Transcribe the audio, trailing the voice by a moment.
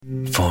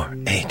4,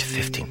 8,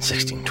 15,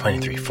 16,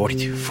 23,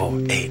 42,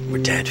 4, 8.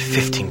 We're dead.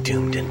 15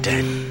 doomed and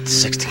dead.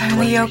 16, 23.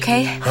 Are you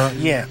okay? Huh?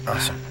 Yeah,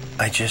 awesome.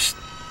 I just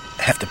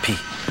have to pee.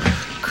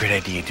 Great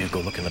idea, dude. Go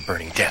look in the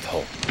burning death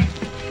hole.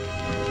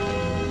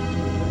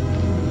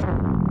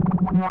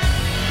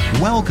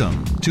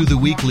 Welcome to the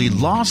weekly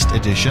Lost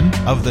edition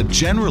of the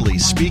Generally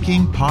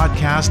Speaking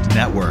Podcast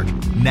Network.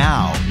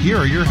 Now, here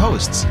are your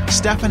hosts,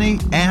 Stephanie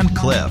and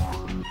Cliff.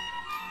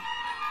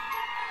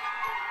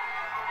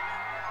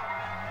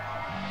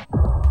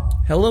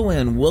 Hello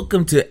and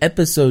welcome to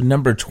episode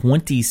number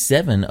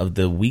 27 of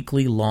the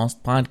Weekly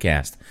Lost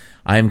Podcast.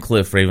 I'm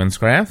Cliff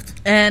Ravenscraft.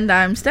 And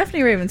I'm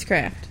Stephanie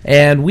Ravenscraft.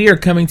 And we are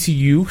coming to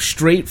you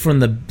straight from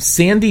the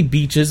sandy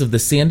beaches of the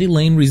Sandy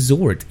Lane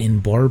Resort in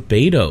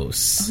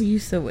Barbados. Oh, you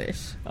so wish.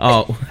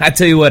 Oh, I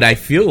tell you what, I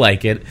feel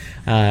like it.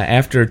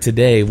 After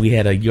today, we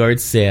had a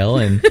yard sale,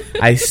 and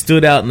I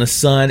stood out in the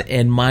sun,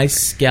 and my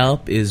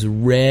scalp is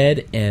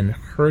red and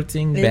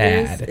hurting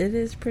bad. It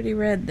is pretty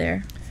red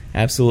there.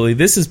 Absolutely.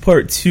 This is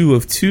part 2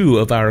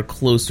 of our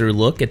closer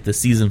look at the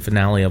season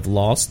finale of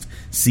Lost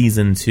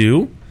Season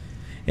 2.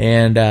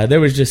 And there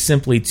was just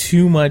simply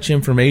too much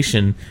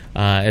information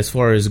as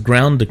far as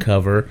ground to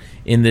cover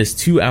in this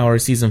 2-hour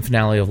season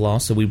finale of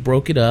Lost. So we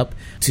broke it up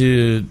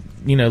to,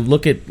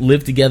 look at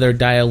Live Together,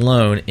 Die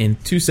Alone in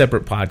 2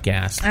 separate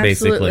podcasts,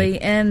 Absolutely.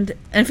 basically. And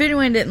if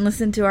anyone didn't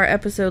listen to our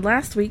episode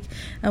last week,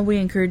 we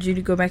encourage you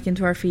to go back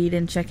into our feed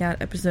and check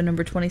out episode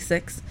number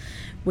 26,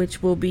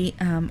 which will be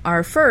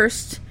our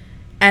first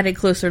at a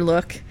closer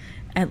look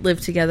at Live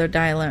Together,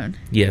 Die Alone.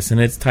 Yes, and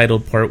it's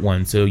titled Part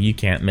 1, so you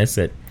can't miss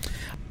it.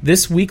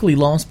 This weekly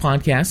Lost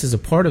podcast is a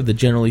part of the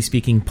Generally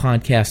Speaking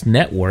Podcast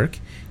Network.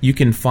 You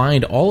can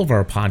find all of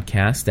our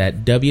podcasts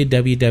at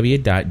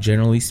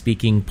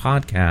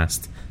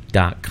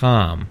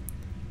www.generallyspeakingpodcast.com.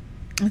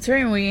 That's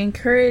right, and we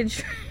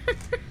encourage...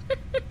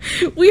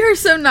 We are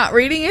so not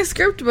reading a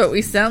script, but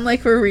we sound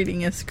like we're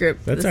reading a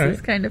script. That's this all right.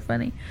 is kind of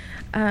funny.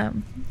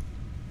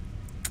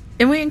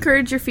 And we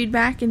encourage your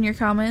feedback and your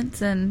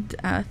comments and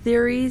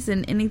theories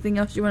and anything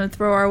else you want to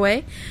throw our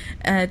way,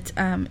 at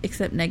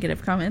except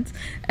negative comments,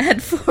 at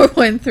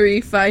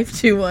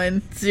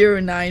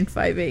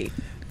 413-521-0958.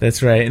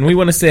 That's right. And we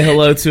want to say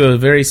hello to a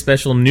very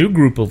special new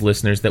group of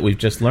listeners that we've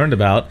just learned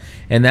about,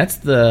 and that's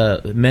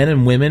the men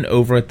and women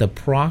over at the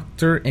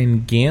Procter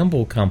 &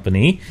 Gamble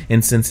Company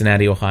in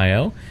Cincinnati,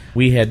 Ohio.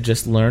 We had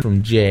just learned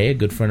from Jay, a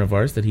good friend of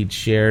ours, that he'd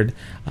shared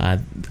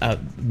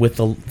with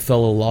the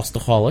fellow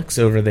Lostaholics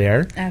over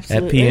there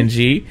Absolutely. at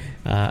P&G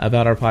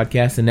about our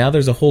podcast, and now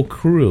there's a whole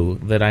crew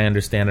that I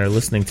understand are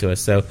listening to us.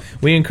 So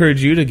we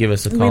encourage you to give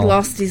us a call. We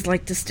Losties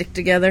like to stick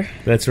together.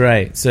 That's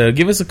right. So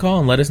give us a call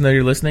and let us know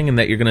you're listening and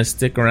that you're going to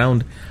stick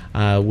around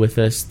with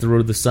us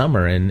through the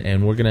summer,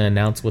 and we're going to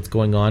announce what's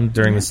going on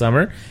during the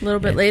summer. A little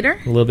bit later.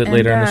 A little bit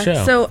later on the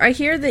show. So I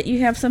hear that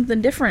you have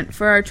something different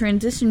for our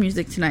transition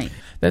music tonight.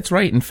 That's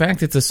right. In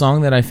fact, it's a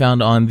song that I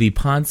found on the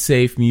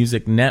PodSafe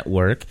Music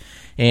Network,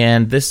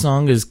 and this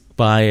song is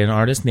by an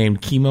artist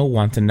named Kimo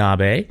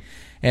Watanabe,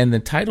 and the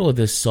title of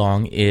this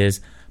song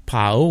is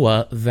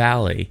Paoa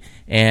Valley,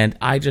 and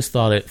I just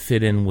thought it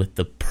fit in with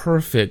the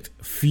perfect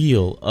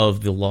feel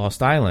of the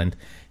Lost Island.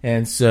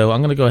 And so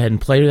I'm going to go ahead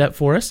and play that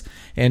for us,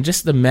 and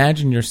just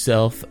imagine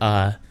yourself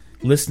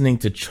listening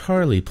to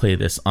Charlie play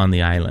this on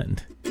the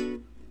island.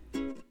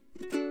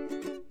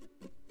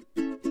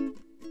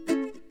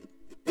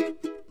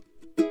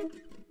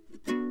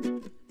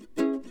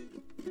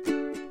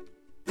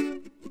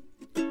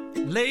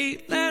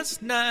 Late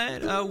last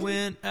night I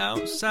went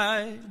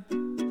outside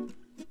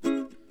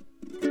and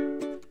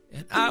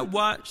I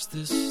watched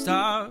the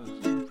stars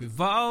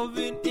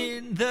revolving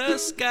in the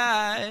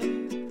sky.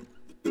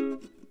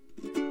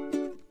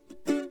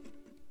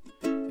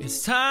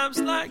 It's times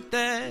like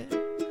that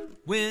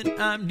when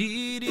I'm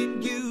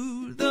needing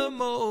you the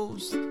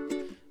most.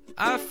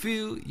 I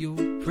feel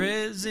your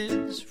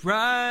presence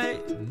right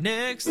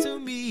next to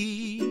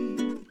me.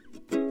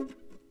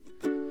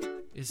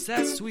 It's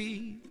that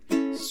sweet,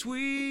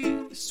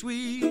 sweet,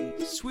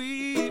 sweet,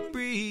 sweet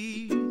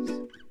breeze.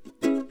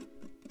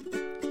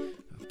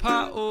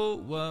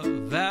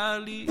 Paoa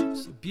Valley,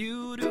 so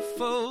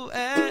beautiful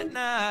at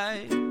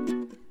night.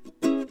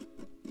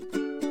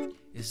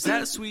 It's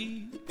that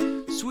sweet,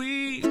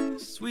 sweet,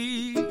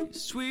 sweet,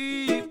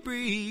 sweet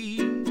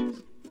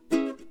breeze.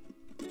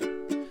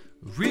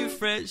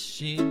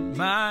 Refreshing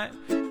my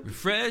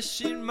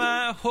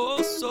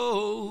whole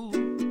soul.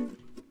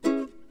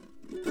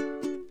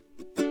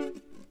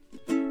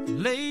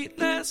 Late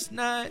last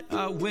night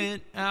I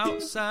went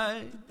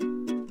outside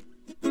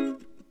and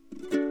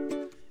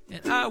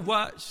I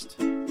watched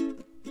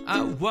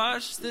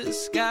the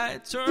sky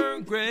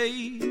turn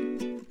gray.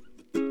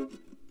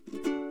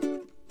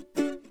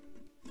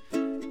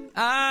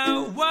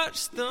 I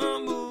watched the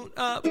moon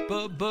up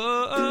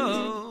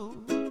above.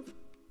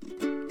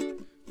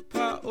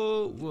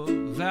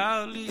 Paoa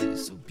Valley,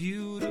 so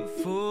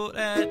beautiful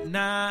at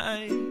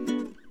night.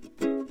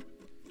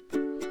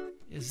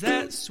 Is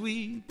that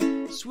sweet,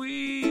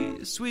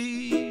 sweet,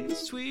 sweet,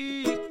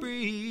 sweet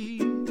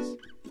breeze?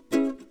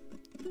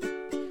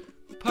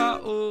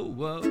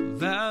 Paoa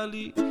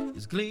Valley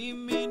is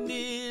gleaming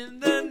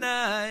in the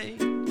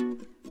night.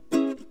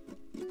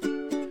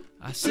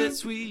 I said,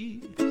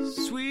 sweet,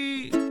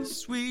 sweet,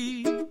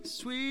 sweet,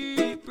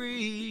 sweet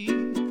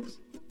breeze,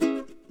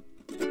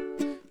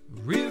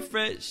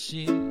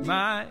 refreshing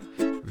my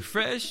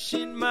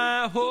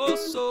whole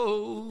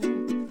soul.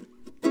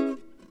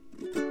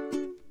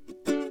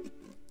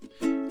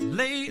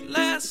 Late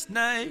last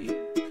night,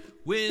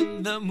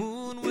 when the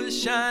moon was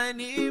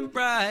shining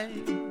bright,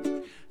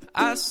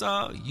 I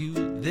saw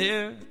you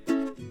there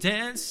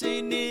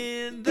dancing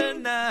in the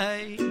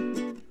night.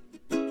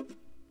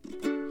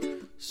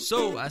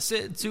 So I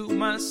said to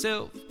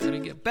myself, gotta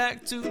get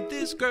back to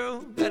this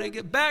girl, gotta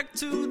get back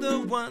to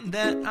the one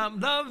that I'm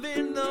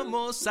loving the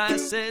most. I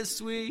said,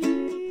 sweet,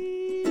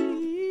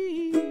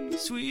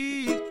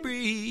 sweet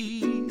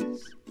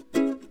breeze,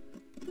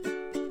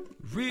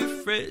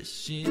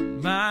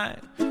 refreshing my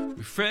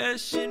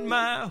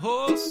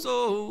whole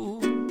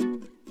soul.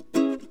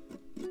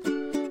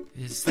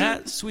 It's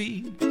that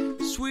sweet,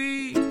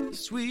 sweet,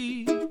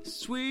 sweet,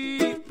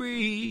 sweet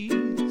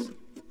breeze,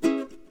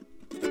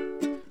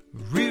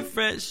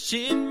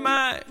 refreshing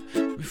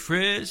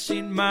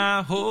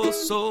my whole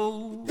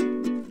soul.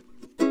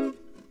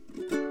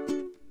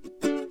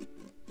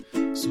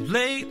 So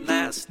late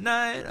last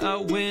night I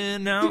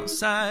went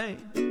outside,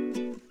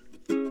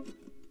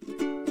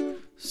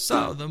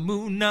 saw the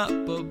moon up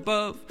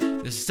above,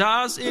 the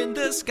stars in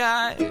the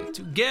sky.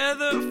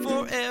 Together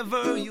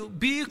forever, you'll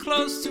be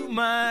close to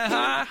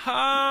my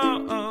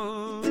heart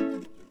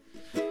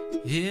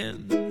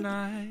in the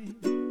night.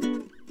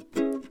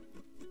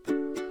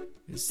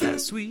 It's that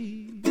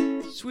sweet,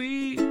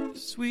 sweet,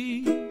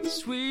 sweet,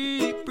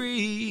 sweet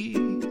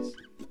breeze.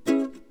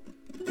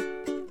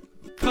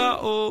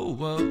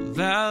 Paoa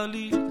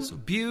Valley, so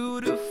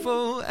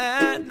beautiful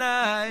at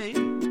night.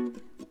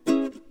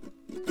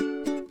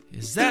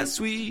 It's that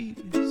sweet,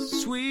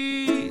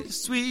 sweet,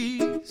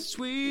 sweet,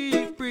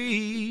 sweet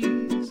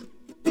breeze,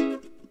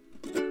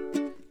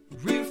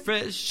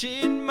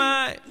 refreshing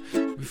my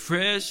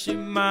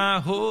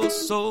whole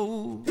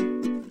soul.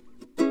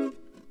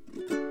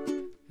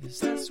 It's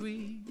that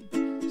sweet,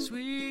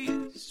 sweet,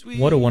 sweet.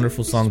 What a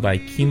wonderful song by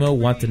Kimo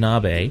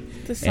Watanabe.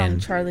 The song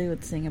And Charlie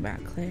would sing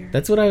about Claire.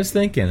 that's what I was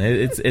thinking.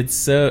 It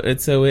so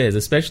is,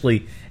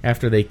 especially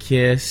after they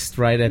kissed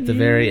right at the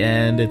very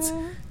end. It's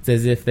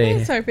as if they.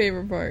 That's our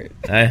favorite part.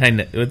 I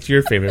know. What's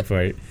your favorite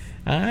part?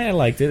 I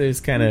liked it. It was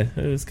kind of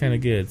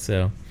good.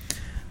 So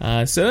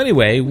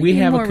anyway, we need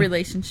have more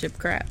relationship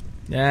crap.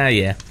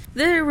 yeah.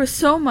 There was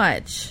so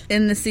much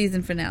in the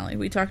season finale.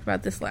 We talked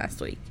about this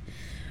last week.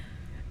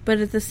 But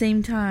at the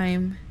same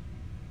time,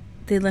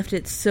 they left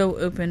it so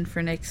open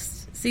for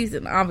next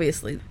season,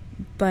 obviously.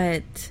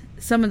 But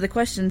some of the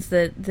questions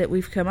that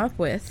we've come up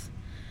with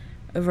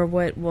over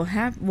what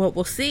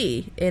we'll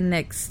see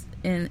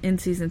in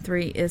season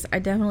 3 is, I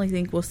definitely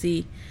think we'll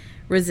see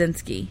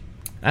Rosinski.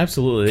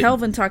 Absolutely.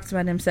 Kelvin talks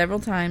about him several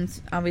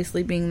times,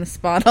 obviously being the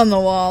spot on the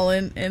wall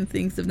and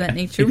things of that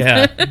nature.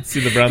 Yeah, see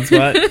the brown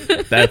spot?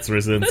 That's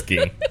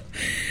Rosinski.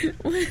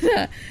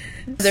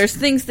 There's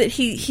things that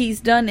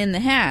he's done in the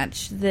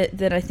Hatch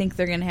that I think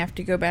they're going to have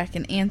to go back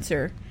and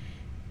answer,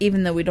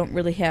 even though we don't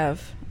really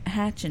have a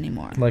Hatch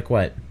anymore. Like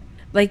what?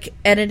 Like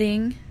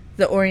editing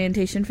the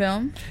orientation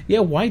film. Yeah,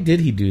 why did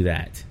he do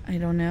that? I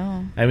don't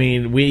know. I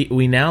mean,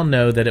 we now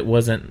know that it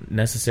wasn't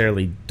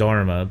necessarily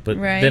Dharma, but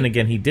Right. then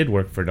again, he did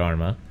work for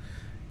Dharma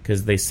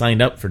because they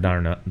signed up for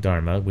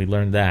Dharma. We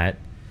learned that.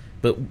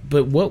 But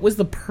what was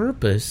the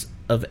purpose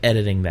of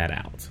editing that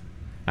out?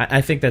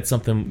 I think that's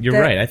something.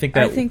 You're right. I think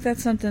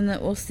that's something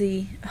that we'll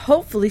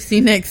hopefully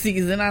see next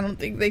season. I don't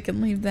think they can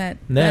leave that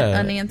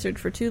unanswered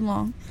for too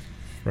long.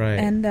 Right.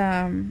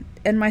 And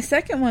my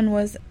second one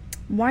was,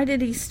 why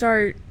did he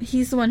start?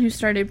 He's the one who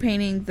started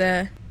painting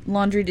the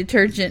laundry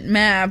detergent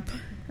map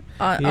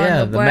on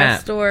the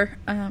blast door.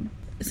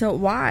 So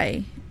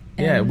why?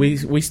 Yeah,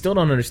 we still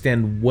don't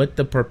understand what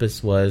the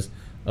purpose was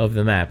of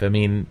the map. I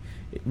mean,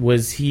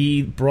 was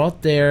he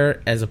brought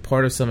there as a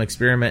part of some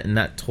experiment and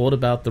not told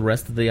about the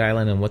rest of the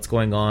island and what's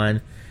going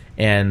on?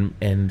 And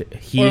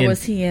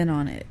was he in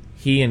on it?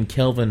 He and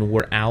Kelvin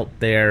were out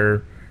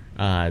there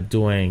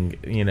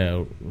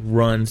doing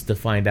runs to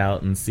find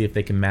out and see if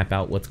they can map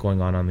out what's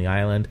going on the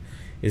island.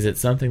 Is it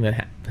something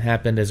that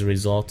happened as a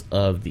result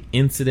of the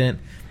incident?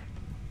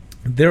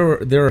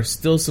 There are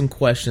still some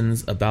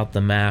questions about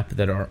the map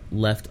that are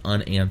left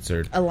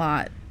unanswered. A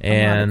lot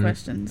of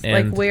questions.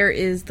 Like, where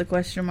is the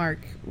question mark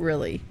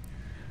really?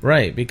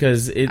 Right,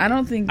 because I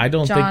don't think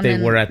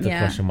they were at the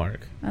question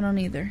mark. I don't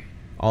either.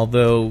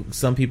 Although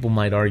some people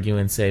might argue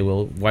and say,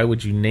 well, why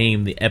would you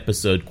name the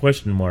episode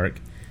question mark?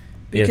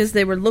 Because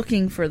they were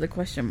looking for the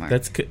question mark.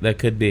 That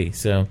could be.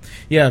 So,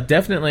 yeah,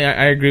 definitely,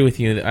 I agree with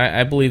you.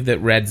 I believe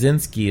that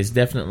Radzinski is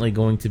definitely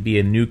going to be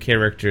a new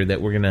character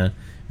that we're going to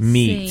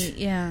meet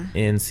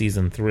in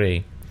season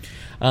 3.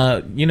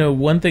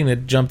 One thing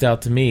that jumped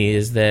out to me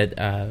is that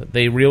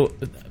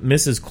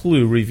Mrs.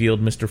 Clue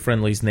revealed Mr.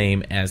 Friendly's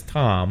name as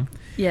Tom.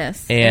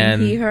 Yes,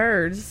 and he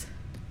hers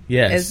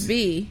as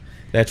B.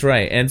 That's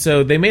right. And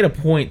so they made a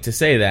point to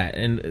say that.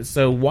 And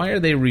so why are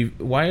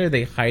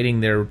they hiding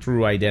their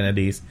true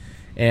identities?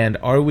 And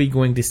are we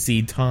going to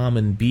see Tom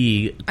and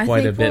Bee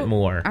quite a bit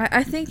more?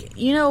 I think,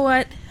 you know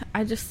what?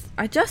 I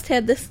just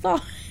had this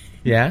thought.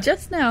 Yeah?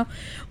 Just now.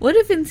 What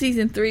if in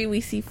season 3 we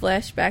see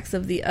flashbacks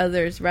of the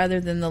others rather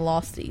than the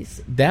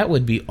Losties? That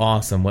would be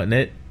awesome, wouldn't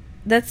it?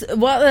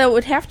 That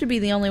would have to be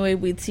the only way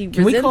we'd see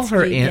Can we call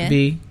her again. Aunt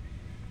Bee?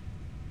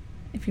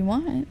 If you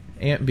want.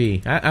 Aunt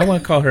Bee. I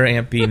want to call her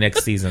Aunt Bee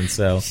next season,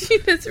 so. She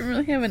doesn't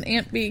really have an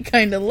Aunt Bee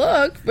kind of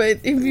look, but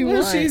if you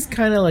want. She's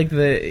kind of like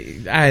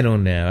I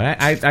don't know.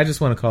 I just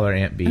want to call her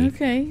Aunt Bee.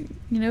 Okay.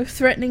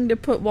 Threatening to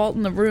put Walt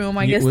in the room,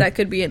 I guess that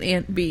could be an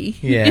Aunt Bee.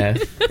 Yeah,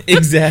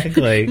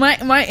 exactly.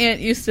 My aunt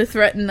used to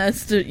threaten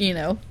us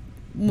to,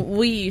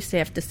 we used to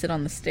have to sit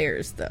on the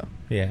stairs, though.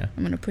 Yeah.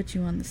 I'm going to put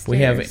you on the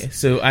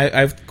stairs.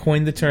 I've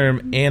coined the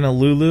term Anna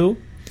Lulu.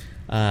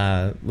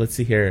 Let's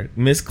see here.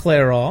 Miss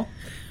Clairol.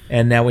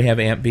 And now we have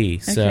Aunt Bee.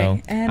 So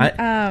okay. And,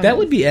 that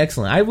would be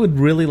excellent. I would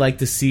really like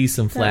to see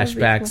some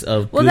flashbacks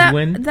of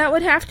Goodwin. That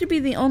would have to be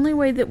the only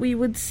way that we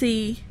would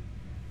see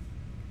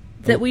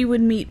that we would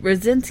meet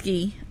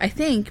Rosinski, I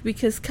think,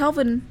 because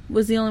Kelvin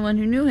was the only one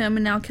who knew him,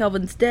 and now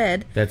Kelvin's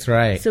dead. That's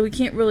right. So we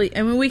can't really...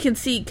 we can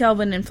see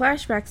Kelvin in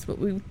flashbacks, but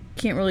we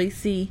can't really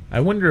see...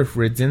 I wonder if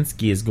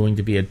Rosinski is going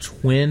to be a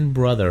twin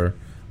brother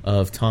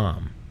of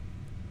Tom.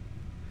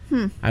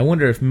 I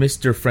wonder if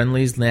Mr.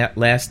 Friendly's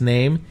last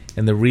name,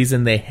 and the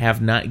reason they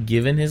have not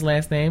given his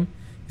last name,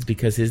 is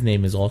because his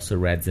name is also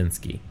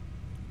Radzinski.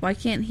 Why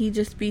can't he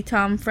just be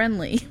Tom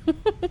Friendly?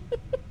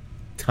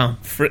 Tom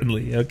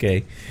Friendly,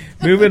 okay.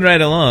 Moving right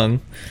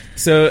along.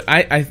 So,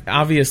 I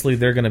obviously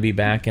they're going to be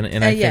back,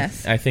 and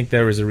I think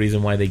there was a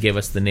reason why they gave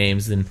us the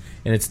names, and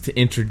it's to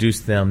introduce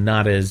them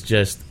not as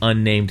just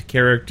unnamed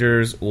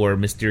characters or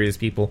mysterious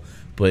people,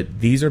 but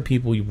these are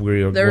people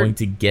we are going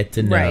to get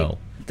to know. Right.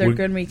 They're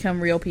going to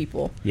become real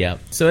people. Yeah.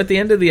 So at the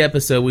end of the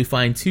episode, we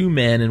find two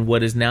men in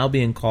what is now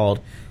being called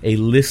a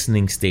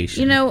listening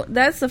station.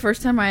 That's the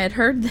first time I had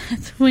heard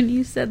that when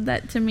you said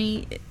that to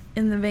me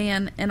in the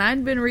van, and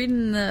I'd been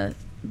reading the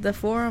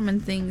forum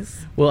and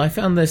things. Well, I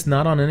found this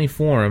not on any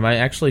forum. I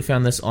actually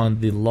found this on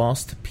the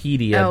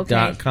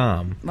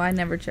Lostpedia.com. Okay. Well, I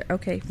never checked.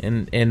 Okay.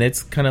 And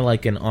it's kind of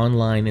like an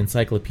online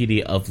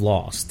encyclopedia of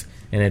Lost.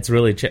 And it's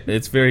really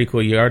it's very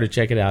cool. You ought to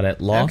check it out at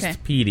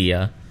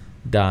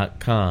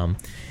Lostpedia.com.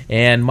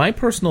 And my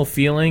personal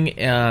feeling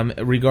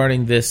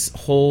regarding this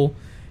whole,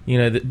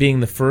 being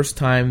the first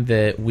time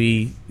that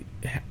we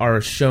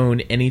are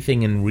shown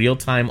anything in real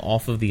time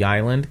off of the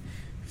island,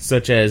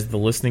 such as the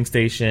listening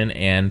station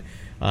and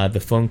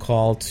the phone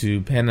call to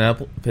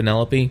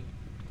Penelope,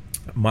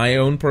 my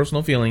own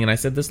personal feeling, and I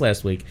said this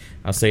last week,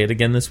 I'll say it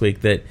again this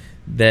week, that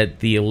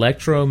the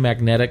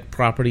electromagnetic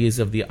properties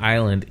of the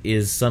island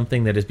is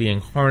something that is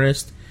being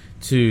harnessed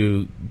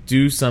to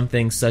do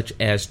something such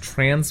as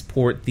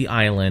transport the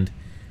island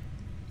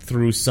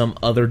through some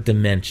other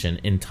dimension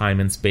in time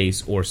and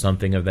space or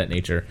something of that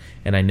nature.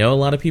 And I know a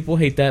lot of people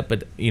hate that,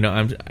 but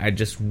I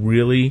just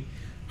really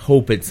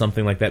hope it's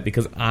something like that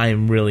because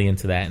I'm really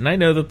into that. And I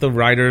know that the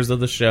writers of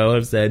the show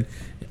have said,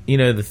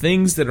 the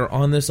things that are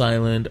on this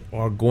island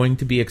are going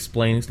to be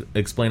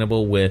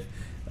explainable with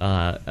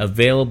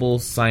available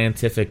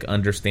scientific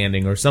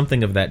understanding or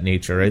something of that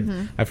nature.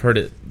 Mm-hmm. I've heard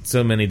it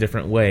so many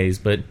different ways,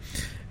 but...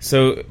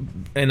 So,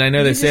 and I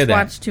know they say that.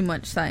 You just watch too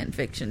much science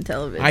fiction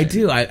television. I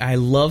do. I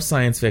love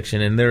science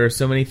fiction, and there are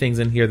so many things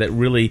in here that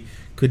really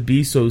could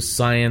be so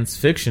science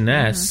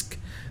fiction-esque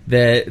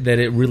that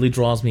it really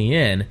draws me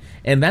in.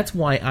 And that's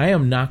why I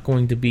am not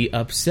going to be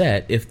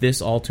upset if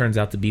this all turns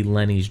out to be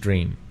Lenny's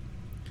dream.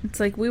 It's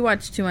like we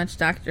watch too much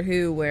Doctor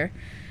Who where...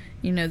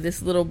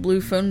 this little blue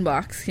phone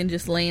box can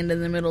just land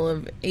in the middle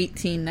of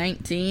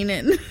 1819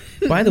 and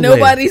By the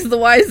nobody's the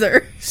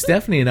wiser.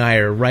 Stephanie and I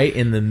are right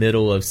in the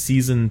middle of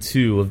season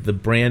 2 of the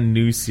brand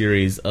new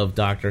series of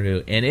Doctor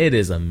Who, and it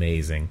is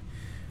amazing.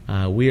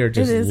 We are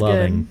just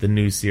loving the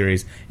new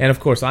series. And of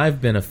course, I've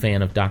been a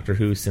fan of Doctor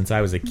Who since I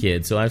was a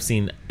kid, so I've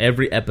seen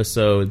every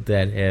episode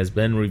that has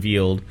been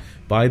revealed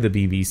by the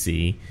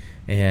BBC.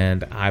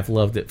 And I've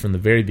loved it from the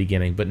very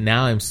beginning. But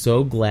now I'm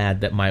so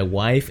glad that my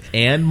wife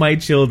and my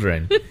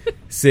children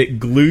sit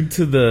glued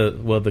to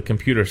the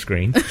computer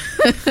screen.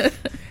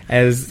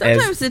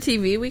 Sometimes the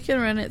TV, we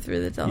can run it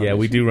through the television. Yeah,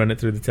 we do run it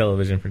through the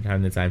television from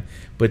time to time.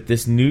 But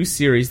this new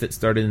series that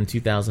started in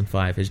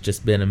 2005 has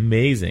just been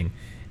amazing.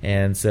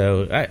 And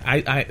so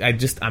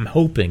I'm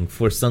hoping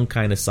for some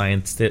kind of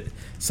science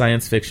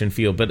fiction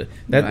feel. But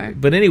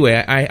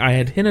anyway, I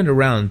had hinted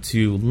around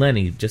to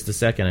Lenny just a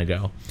second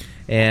ago.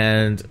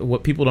 And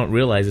what people don't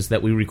realize is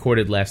that we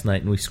recorded last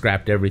night and we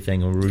scrapped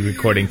everything and we're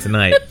recording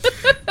tonight.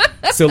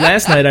 So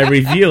last night I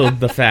revealed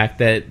the fact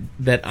that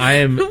I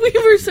am... We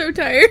were so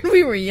tired.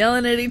 We were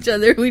yelling at each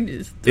other. We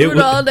just threw it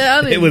all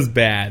down. It was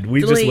bad.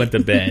 We just went to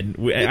bed.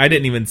 I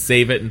didn't even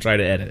save it and try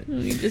to edit it.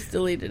 We just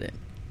deleted it.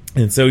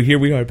 And so here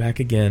we are back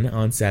again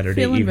on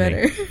Saturday evening.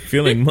 Better.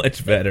 Feeling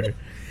much better.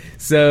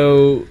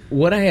 So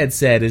what I had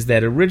said is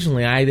that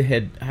originally I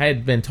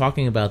had been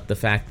talking about the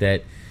fact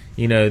that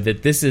that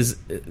this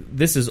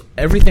is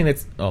everything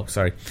that's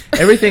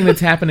everything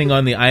that's happening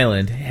on the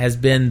island has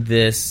been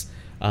this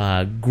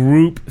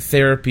group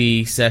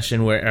therapy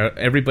session where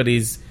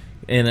everybody's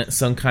in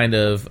some kind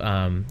of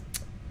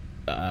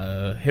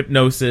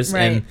hypnosis,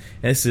 Right. and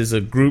this is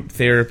a group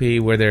therapy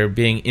where they're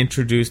being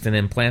introduced and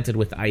implanted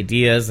with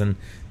ideas, and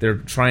they're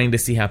trying to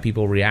see how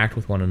people react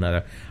with one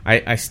another.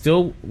 I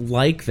still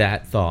like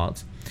that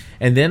thought.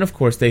 And then, of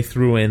course, they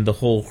threw in the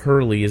whole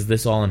Hurley, is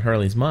this all in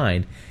Hurley's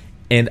mind?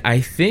 And I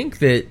think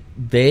that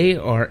they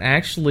are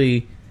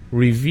actually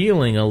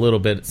revealing a little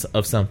bit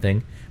of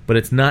something, but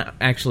it's not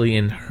actually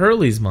in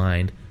Hurley's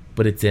mind,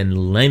 but it's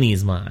in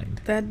Lenny's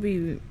mind. That'd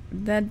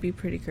be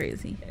pretty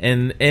crazy.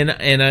 And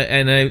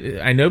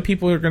I know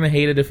people are going to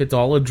hate it if it's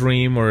all a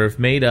dream or if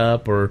made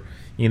up or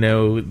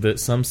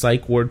some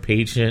psych ward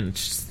patient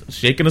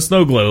shaking a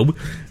snow globe.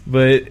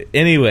 But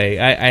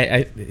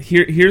anyway,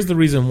 here's the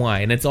reason why,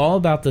 and it's all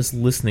about this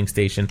listening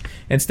station.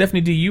 And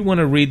Stephanie, do you want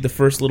to read the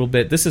first little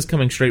bit? This is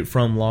coming straight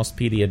from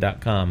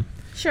Lostpedia.com.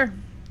 Sure.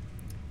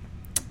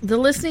 The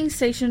listening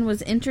station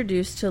was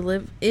introduced to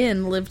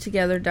Live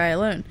Together, Die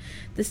Alone.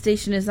 The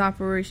station is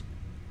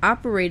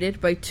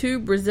operated by two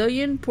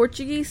Brazilian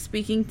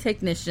Portuguese-speaking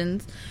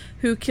technicians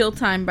who kill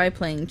time by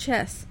playing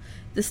chess.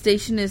 The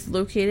station is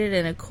located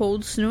in a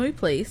cold, snowy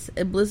place.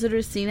 A blizzard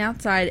is seen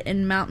outside,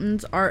 and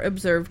mountains are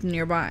observed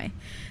nearby.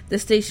 The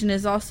station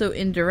is also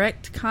in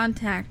direct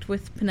contact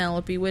with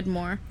Penelope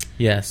Widmore.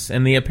 Yes,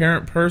 and the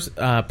apparent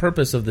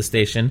purpose of the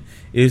station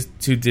is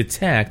to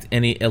detect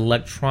any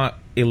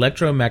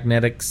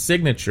electromagnetic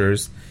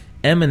signatures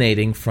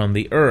emanating from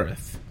the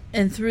Earth.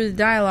 And through the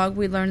dialogue,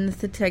 we learn that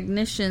the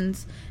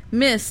technicians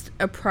missed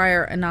a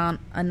prior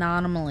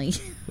anomaly.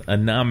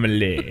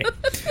 Anomaly.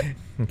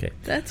 Okay.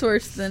 That's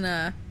worse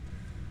than,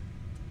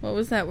 what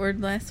was that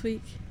word last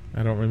week?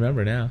 I don't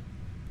remember now.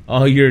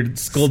 Oh, your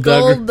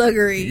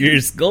skullduggery. Your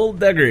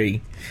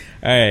skullduggery.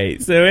 All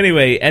right. So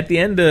anyway, at the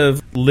end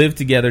of Live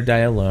Together, Die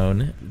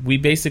Alone, we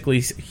basically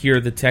hear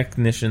the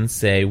technician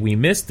say, "We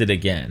missed it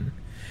again."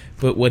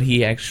 But what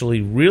he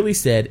actually really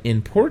said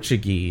in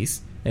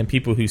Portuguese, and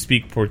people who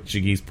speak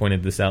Portuguese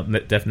pointed this out,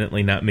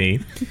 definitely not me,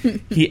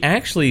 he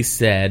actually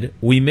said,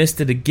 "We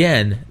missed it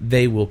again.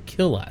 They will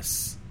kill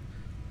us."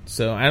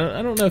 So I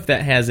don't know if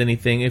that has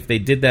anything, if they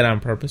did that on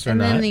purpose or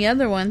not. And then the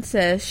other one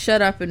says,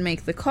 "Shut up and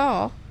make the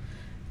call."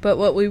 But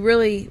what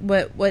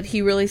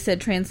he really said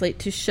translate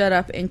to "shut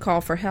up and call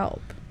for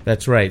help."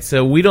 That's right.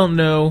 So we don't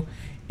know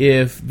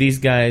if these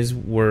guys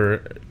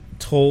were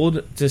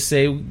told to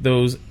say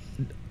those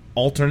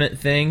alternate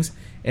things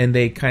and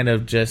they kind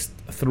of just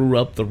threw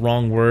up the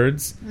wrong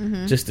words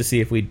just to see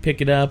if we'd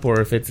pick it up, or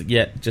if it's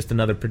yet just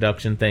another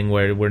production thing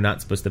where we're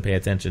not supposed to pay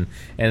attention.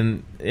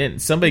 And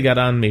somebody got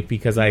on me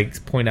because I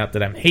point out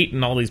that I'm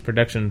hating all these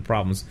production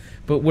problems,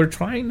 but we're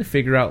trying to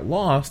figure out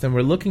Lost, and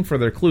we're looking for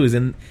their clues,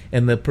 and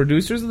the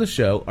producers of the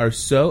show are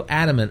so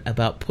adamant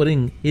about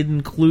putting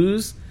hidden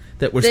clues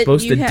that we're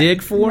supposed to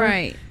dig for,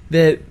 right?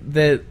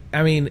 That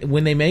I mean,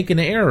 when they make an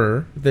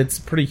error that's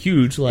pretty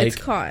huge, like it's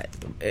caught.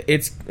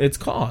 It's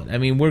caught. I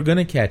mean, we're going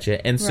to catch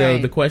it. And so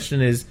Right. the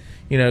question is,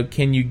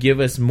 can you give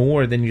us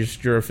more than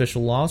just your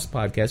official Lost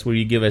podcast, where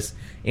you give us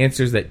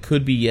answers that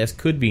could be yes,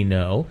 could be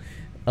no,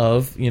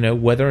 of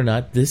whether or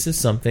not this is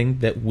something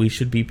that we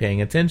should be paying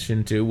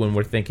attention to when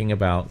we're thinking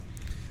about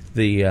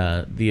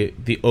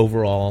the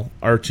overall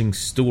arching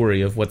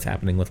story of what's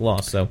happening with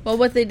Lost. So, Well,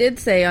 what they did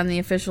say on the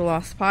official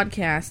Lost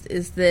podcast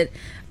is that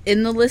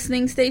in the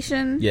listening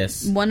station,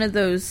 yes, one of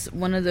those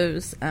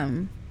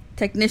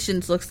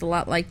technicians looks a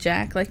lot like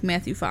Jack, like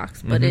Matthew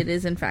Fox, but it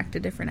is in fact a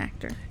different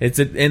actor.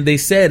 and they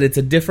said it's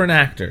a different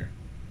actor,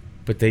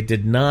 but they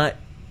did not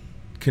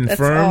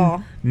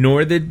confirm,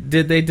 nor did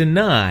they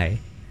deny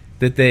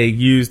that they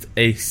used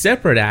a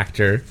separate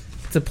actor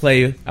to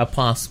play a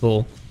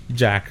possible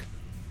Jack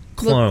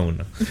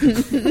clone.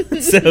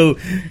 So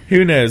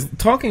who knows?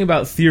 Talking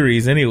about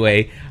theories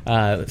anyway,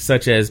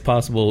 such as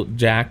possible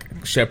Jack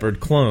Shepherd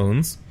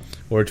clones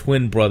or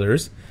twin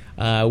brothers,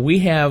 we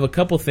have a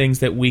couple things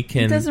that we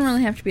can... It doesn't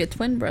really have to be a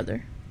twin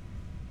brother.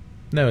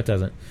 No, it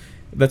doesn't.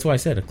 That's why I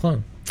said a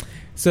clone.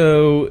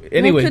 So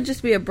anyway... Well, it could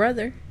just be a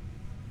brother.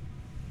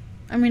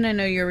 I mean, I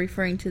know you're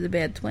referring to the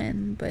bad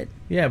twin, but...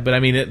 Yeah, but I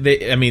mean,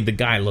 the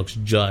guy looks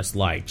just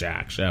like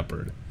Jack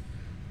Shepherd.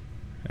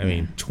 I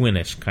mean,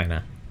 twinish kind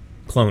of.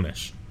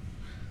 Clonish.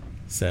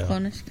 So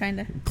Clonish, kind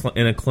of.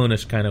 In a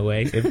clonish kind of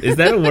way. Is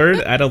that a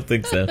word? I don't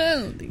think so. I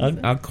don't think so.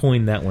 I'll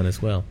coin that one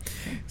as well.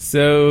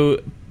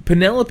 So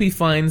Penelope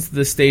finds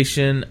the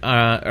station.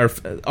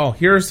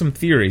 Here are some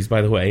theories,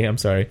 by the way. I'm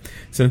sorry.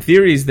 Some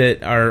theories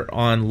that are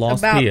on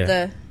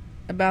Lostpedia.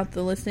 About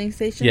the listening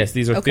station? Yes,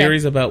 these are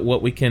theories about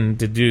what we can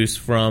deduce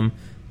from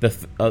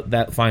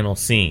that final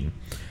scene.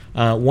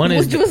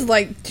 Which was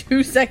like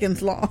 2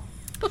 seconds long.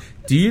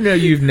 Do you know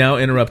you've now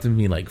interrupted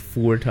me like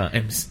 4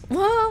 times?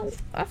 Well,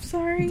 I'm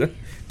sorry.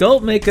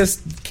 Don't make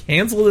us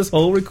cancel this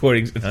whole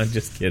recording. No, I'm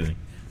just kidding.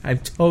 I'm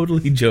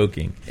totally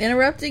joking.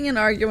 Interrupting and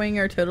arguing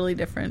are totally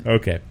different.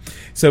 Okay.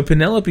 So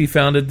Penelope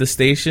founded the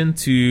station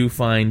to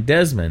find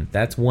Desmond.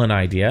 That's one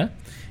idea.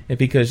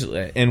 because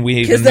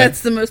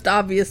that's the most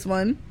obvious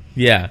one.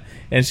 Yeah,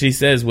 and she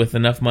says, with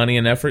enough money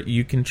and effort,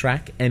 you can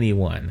track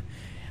anyone.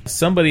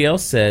 Somebody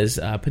else says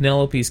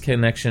Penelope's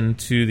connection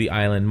to the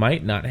island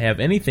might not have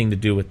anything to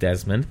do with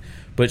Desmond,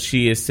 but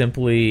she is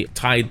simply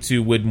tied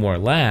to Widmore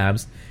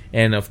Labs,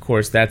 and of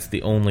course that's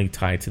the only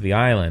tie to the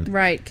island.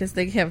 Right, because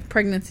they have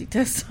pregnancy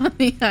tests on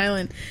the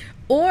island.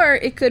 Or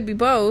it could be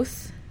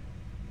both.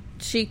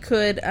 She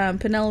could,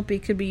 Penelope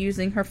could be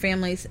using her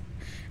family's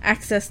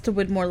access to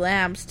Widmore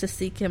Labs to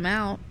seek him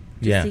out.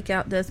 Seek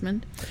out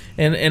Desmond.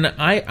 And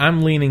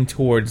I'm leaning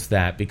towards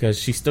that because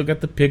she's still got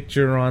the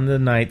picture on the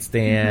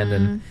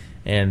nightstand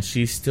and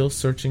she's still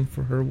searching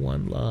for her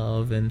one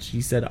love, and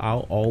she said,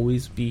 I'll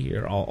always be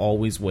here, I'll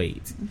always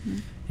wait.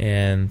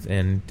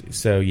 And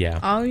so yeah.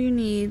 How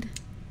did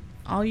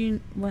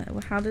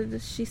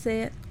she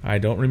say it? I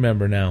don't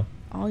remember now.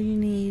 All you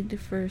need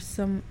for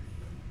some...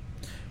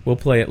 We'll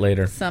play it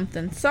later.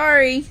 Something.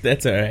 Sorry.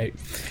 That's all right.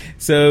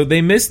 So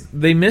they missed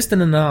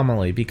an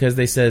anomaly because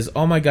they says,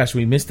 "Oh my gosh,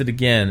 we missed it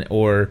again,"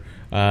 or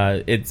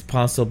it's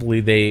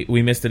possibly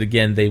we missed it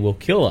again. They will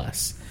kill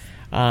us.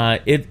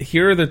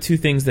 Here are the two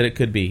things that it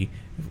could be.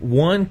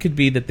 One could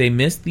be that they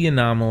missed the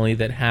anomaly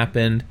that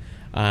happened,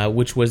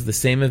 which was the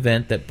same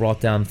event that brought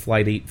down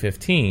Flight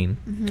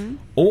 815,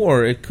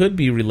 or it could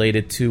be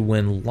related to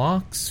when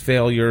Locke's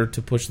failure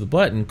to push the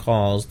button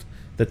caused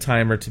the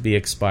timer to be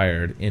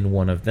expired in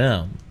one of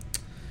them.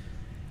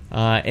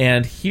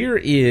 And here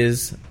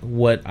is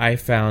what I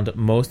found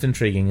most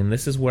intriguing, and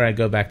this is where I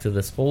go back to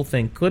this whole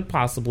thing could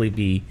possibly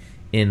be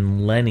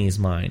in Lenny's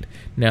mind.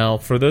 Now,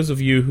 for those of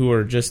you who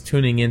are just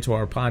tuning into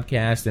our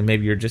podcast, and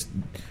maybe you're just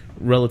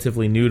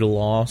relatively new to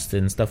Lost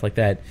and stuff like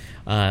that,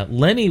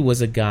 Lenny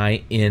was a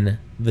guy in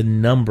the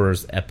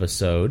Numbers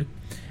episode,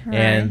 right.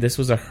 And this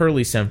was a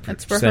Hurley-centric.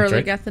 That's where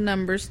Hurley got the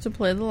numbers to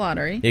play the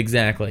lottery.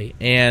 Exactly.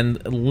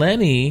 And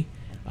Lenny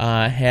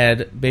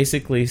had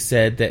basically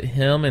said that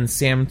him and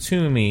Sam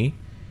Toomey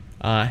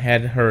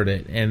had heard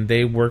it, and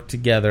they worked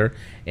together,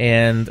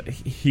 and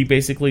he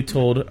basically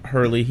told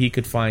Hurley he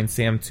could find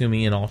Sam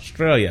Toomey in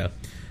Australia.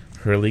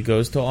 Hurley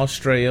goes to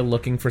Australia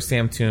looking for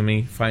Sam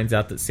Toomey, finds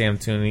out that Sam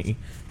Toomey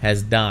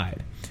has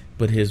died,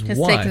 but his wife...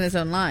 has taken his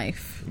own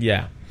life.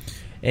 Yeah.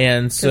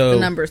 And so... the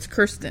numbers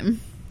cursed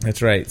him.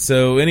 That's right.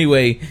 So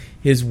anyway,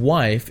 his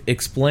wife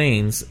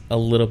explains a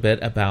little bit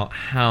about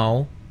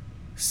how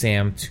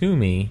Sam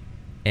Toomey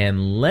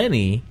and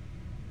Lenny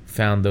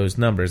found those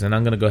numbers, and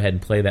I'm going to go ahead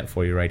and play that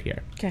for you right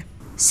here. Okay.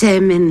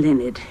 Sam and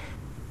Leonard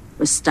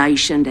were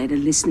stationed at a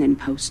listening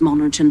post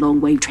monitoring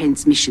long-wave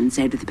transmissions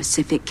out of the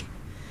Pacific.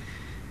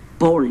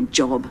 Boring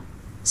job.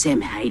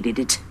 Sam hated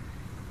it.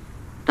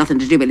 Nothing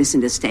to do but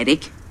listen to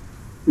static,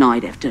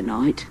 night after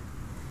night.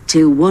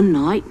 Till one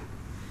night,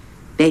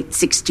 about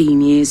 16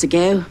 years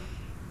ago,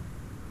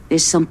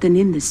 there's something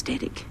in the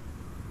static.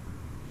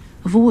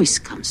 A voice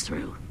comes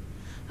through.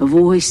 A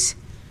voice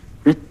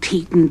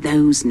repeating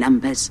those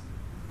numbers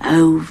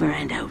over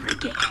and over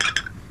again.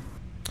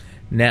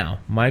 Now,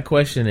 my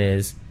question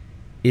is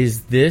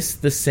this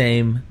the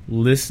same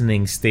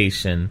listening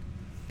station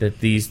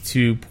that these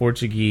two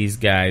Portuguese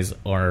guys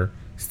are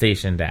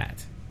stationed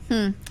at?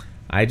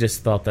 I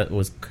just thought that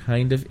was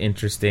kind of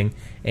interesting,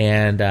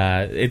 and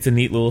it's a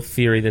neat little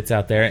theory that's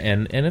out there,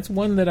 and it's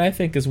one that I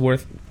think is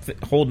worth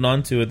holding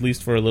on to at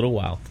least for a little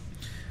while.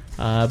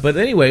 But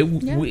anyway,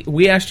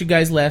 we asked you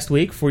guys last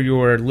week for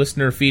your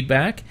listener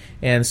feedback,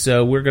 and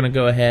so we're going to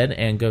go ahead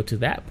and go to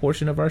that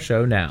portion of our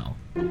show now.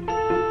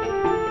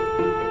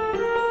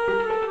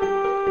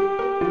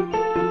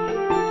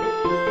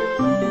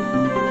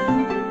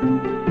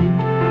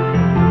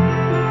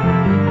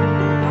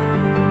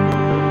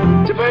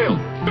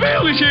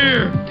 DeVale is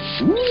here!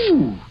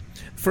 Ooh.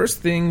 First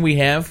thing we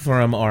have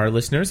from our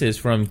listeners is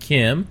from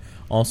Kim,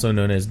 also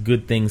known as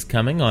Good Things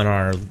Coming, on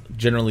our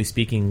Generally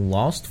Speaking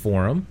Lost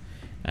forum.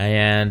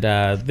 And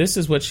this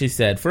is what she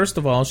said. First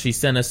of all, she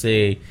sent us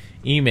a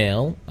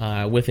email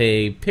with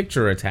a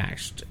picture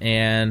attached.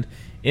 And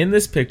in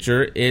this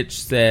picture, it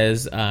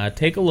says,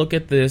 take a look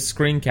at this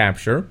screen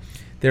capture.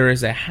 There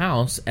is a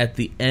house at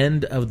the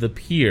end of the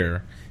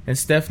pier. And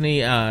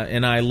Stephanie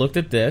and I looked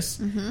at this,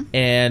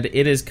 and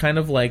it is kind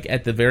of like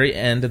at the very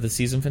end of the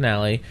season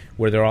finale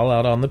where they're all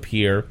out on the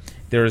pier.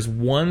 There is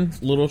one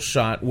little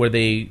shot where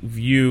they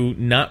view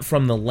not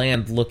from the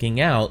land looking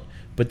out,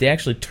 but they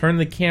actually turn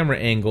the camera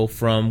angle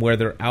from where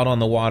they're out on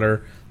the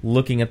water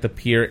looking at the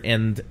pier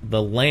and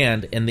the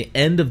land, and the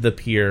end of the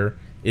pier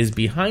is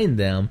behind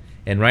them,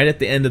 and right at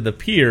the end of the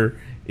pier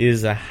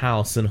is a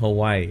house in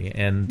Hawaii.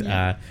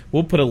 And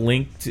we'll put a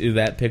link to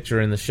that picture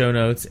in the show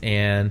notes,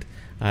 and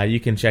you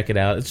can check it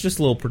out. It's just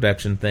a little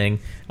production thing.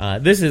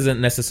 This isn't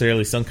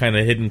necessarily some kind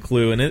of hidden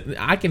clue, and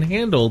I can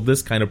handle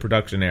this kind of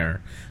production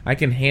error. I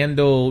can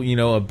handle,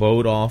 a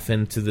boat off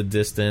into the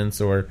distance,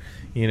 or,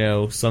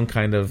 some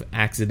kind of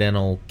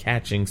accidental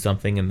catching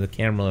something in the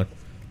camera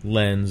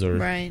lens, or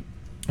right.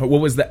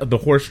 What was that? The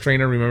horse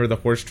trainer. Remember the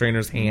horse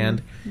trainer's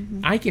hand?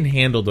 I can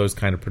handle those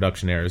kind of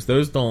production errors.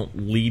 Those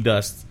don't lead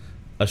us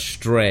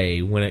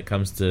astray when it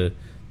comes to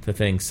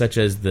things such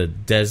as the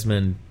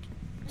Desmond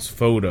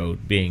photo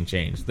being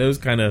changed. Those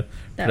kind of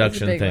That was a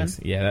production big things.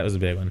 one. Yeah, that was a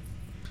big one.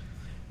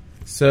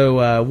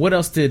 So what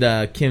else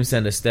did Kim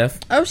send us, Steph?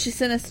 Oh, she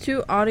sent us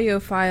 2 audio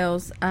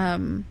files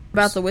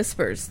about the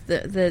whispers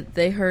that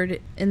they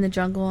heard in the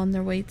jungle on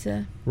their way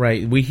to...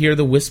 Right, we hear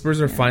the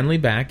whispers are finally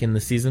back in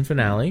the season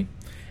finale,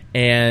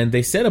 and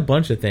they said a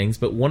bunch of things,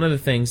 but one of the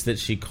things that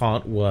she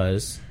caught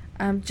was...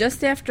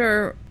 just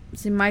after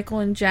Michael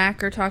and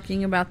Jack are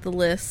talking about the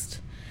list,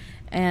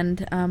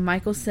 and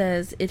Michael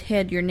says it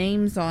had your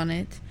names on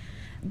it,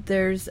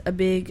 there's a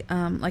big,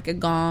 like a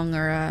gong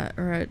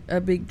or a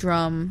big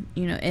drum,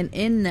 and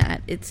in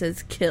that it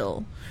says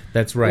kill.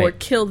 That's right. Or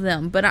kill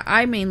them. But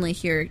I mainly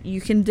hear, you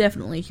can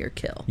definitely hear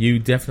kill. You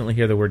definitely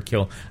hear the word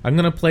kill. I'm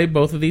going to play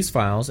both of these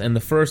files, and the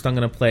first I'm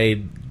going to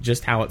play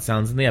just how it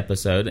sounds in the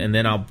episode, and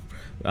then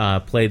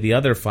I'll play the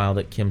other file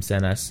that Kim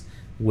sent us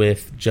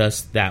with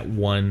just that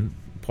one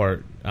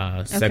part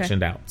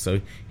sectioned out.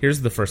 So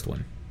here's the first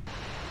one.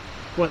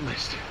 What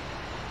list?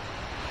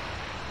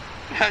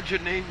 Had your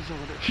names on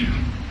it.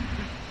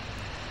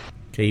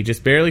 Okay, you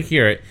just barely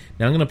hear it.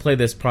 Now I'm going to play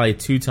this probably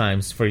 2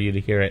 times for you to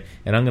hear it,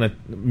 and I'm going to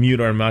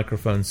mute our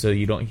microphone so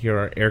you don't hear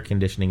our air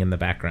conditioning in the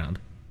background.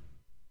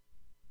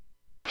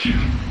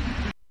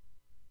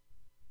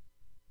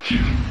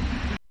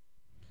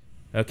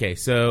 Okay,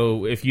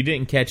 so if you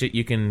didn't catch it,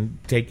 you can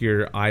take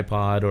your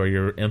iPod or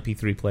your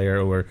MP3 player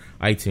or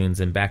iTunes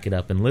and back it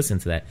up and listen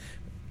to that.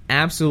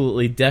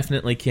 Absolutely,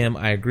 definitely, Kim,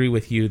 I agree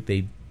with you.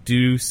 They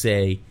do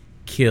say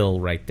kill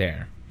right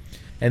there.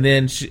 And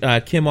then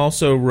Kim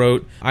also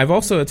wrote, I've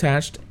also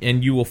attached,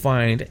 and you will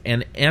find,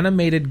 an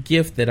animated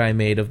GIF that I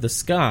made of the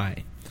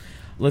sky.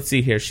 Let's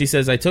see here. She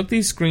says, I took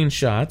these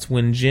screenshots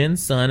when Jin,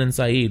 Sun, and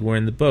Saeed were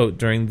in the boat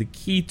during the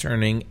key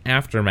turning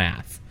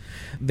aftermath.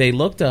 They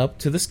looked up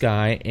to the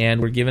sky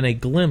and were given a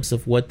glimpse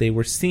of what they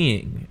were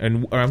seeing.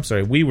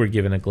 We were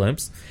given a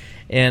glimpse.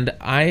 And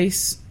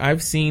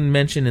I've seen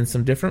mentioned in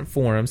some different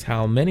forums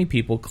how many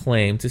people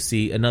claim to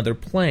see another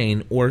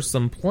plane or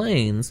some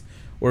planes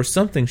or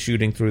something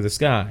shooting through the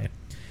sky.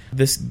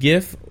 This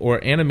GIF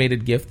or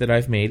animated GIF that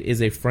I've made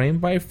is a frame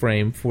by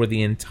frame for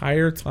the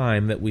entire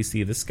time that we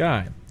see the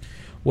sky.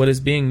 What is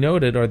being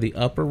noted are the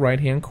upper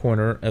right-hand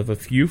corner of a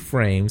few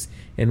frames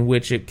in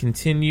which it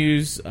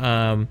continues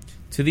to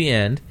the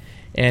end.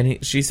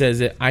 And she says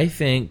that I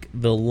think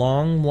the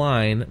long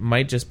line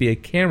might just be a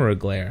camera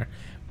glare,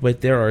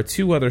 but there are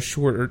 2 other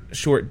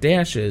short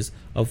dashes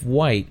of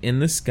white in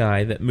the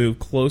sky that move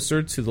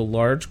closer to the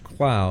large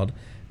cloud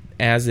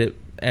as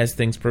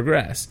things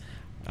progress.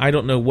 I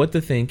don't know what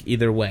to think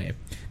either way.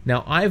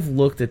 Now, I've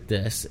looked at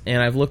this,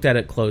 and I've looked at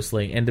it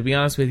closely, and to be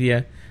honest with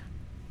you,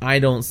 I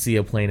don't see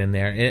a plane in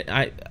there.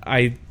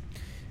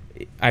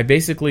 I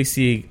basically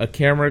see a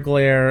camera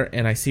glare,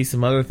 and I see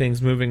some other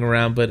things moving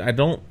around, but I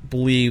don't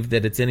believe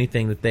that it's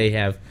anything that they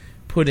have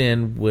put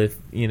in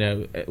with,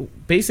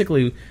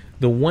 basically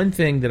the one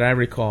thing that I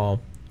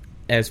recall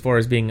as far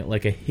as being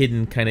like a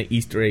hidden kind of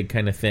Easter egg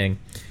kind of thing.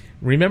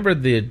 Remember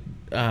the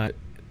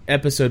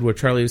episode where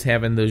Charlie was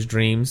having those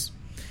dreams,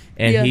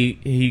 and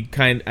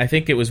I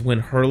think it was when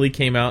Hurley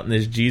came out in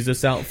his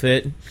Jesus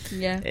outfit.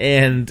 Yeah.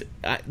 And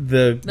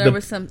there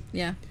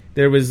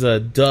was a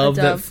dove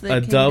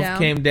that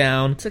came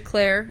down to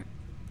Claire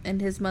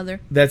and his mother.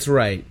 That's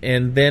right.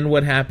 And then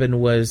what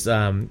happened was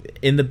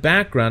in the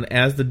background,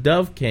 as the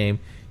dove came,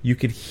 you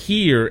could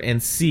hear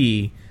and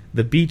see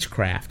the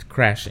Beechcraft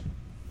crashing.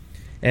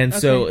 And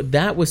so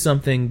that was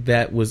something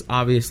that was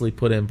obviously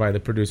put in by the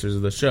producers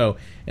of the show.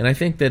 And I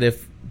think that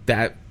if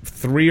that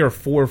 3 or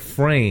 4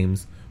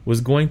 frames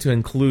was going to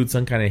include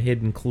some kind of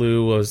hidden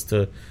clue as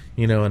to,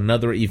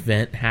 another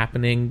event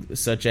happening,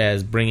 such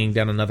as bringing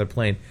down another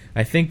plane,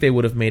 I think they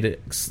would have made it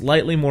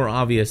slightly more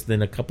obvious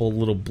than a couple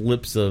little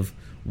blips of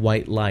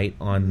white light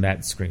on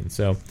that screen.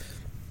 So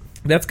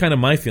that's kind of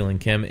my feeling,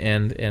 Kim.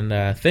 And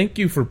thank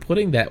you for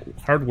putting that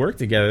hard work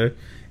together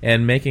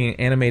and making an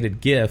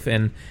animated GIF,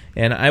 and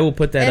I will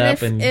put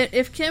that up.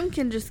 If Kim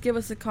can just give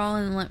us a call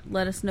and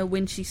let us know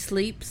when she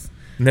sleeps,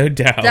 no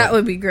doubt, that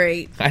would be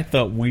great. I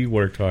thought we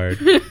worked hard.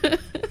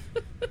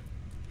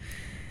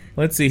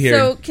 Let's see here.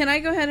 So, can I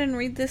go ahead and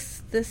read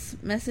this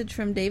message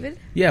from David?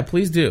 Yeah,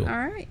 please do.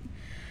 All right.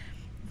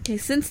 Okay,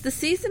 since the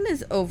season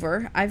is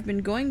over, I've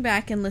been going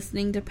back and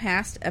listening to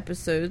past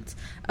episodes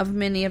of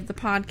many of the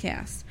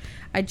podcasts.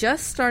 I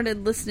just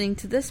started listening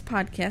to this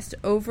podcast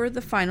over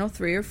the final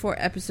 3 or 4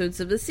 episodes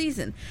of the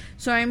season,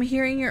 so I'm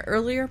hearing your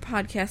earlier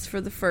podcasts for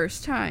the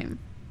first time.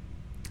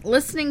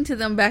 Listening to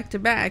them back to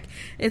back,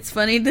 it's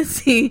funny to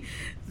see...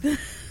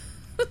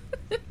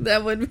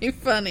 That would be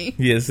funny.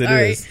 Yes, it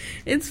is.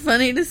 It's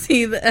funny to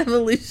see the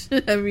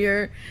evolution of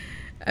your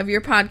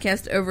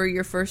podcast over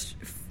your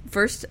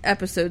first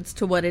episodes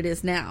to what it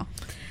is now.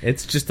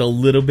 It's just a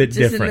little bit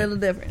different. Just a little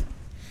different.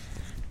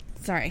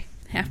 Sorry,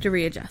 have to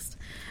readjust.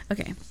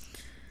 Okay.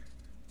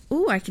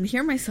 Ooh, I can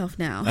hear myself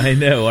now. I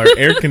know. Our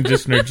air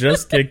conditioner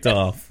just kicked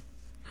off.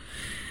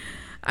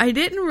 I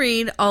didn't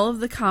read all of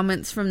the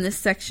comments from this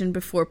section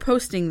before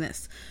posting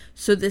this,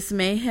 so this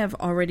may have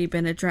already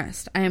been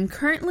addressed. I am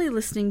currently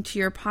listening to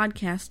your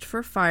podcast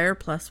for Fire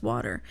Plus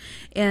Water,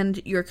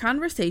 and your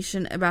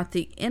conversation about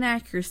the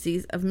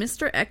inaccuracies of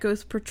Mr.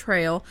 Echo's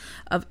portrayal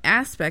of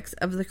aspects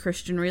of the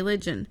Christian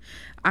religion.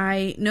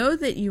 I know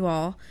that you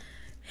all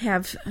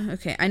have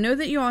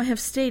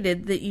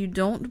stated that you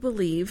don't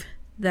believe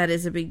that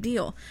is a big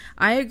deal.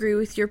 I agree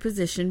with your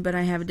position, but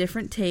I have a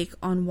different take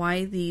on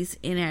why these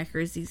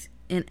inaccuracies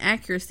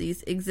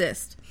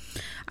exist.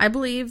 I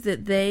believe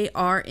that they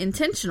are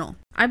intentional.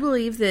 I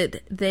believe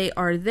that they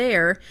are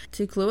there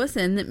to clue us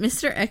in that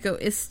Mr. Echo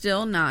is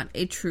still not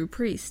a true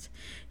priest.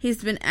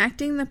 He's been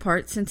acting the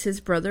part since his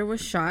brother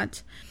was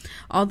shot.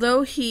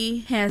 Although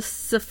he has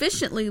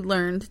sufficiently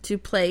learned to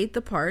play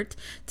the part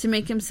to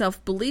make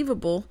himself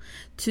believable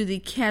to the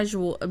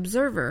casual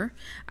observer,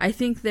 I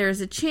think there is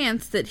a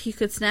chance that he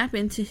could snap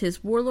into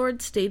his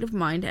warlord state of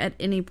mind at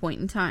any point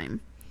in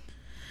time.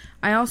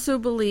 I also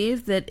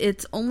believe that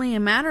it's only a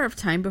matter of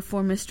time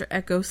before Mr.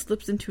 Echo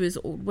slips into his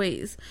old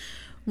ways.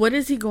 What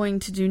is he going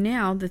to do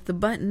now that the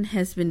button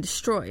has been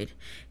destroyed?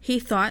 He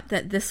thought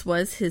that this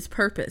was his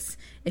purpose.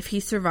 If he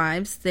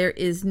survives, there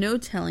is no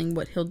telling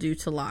what he'll do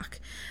to Locke.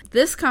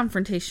 This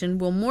confrontation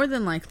will more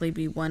than likely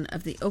be one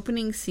of the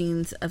opening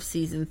scenes of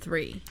Season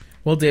 3.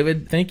 Well,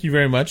 David, thank you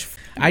very much.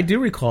 I do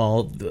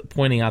recall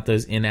pointing out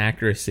those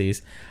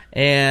inaccuracies,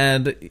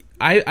 and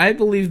I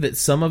believe that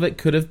some of it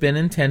could have been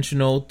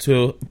intentional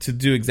to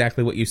do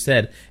exactly what you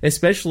said,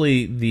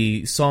 especially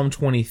the Psalm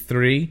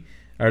 23,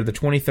 or the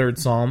 23rd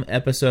Psalm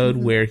episode,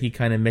 where he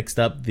kind of mixed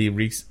up the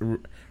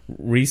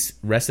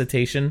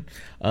recitation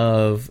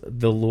of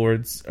the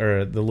Lord's,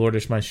 or the Lord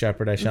is my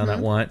shepherd, I shall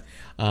not want.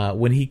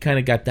 When he kind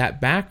of got that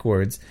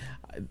backwards,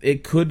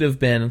 it could have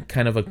been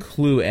kind of a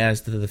clue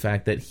as to the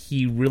fact that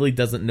he really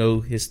doesn't know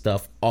his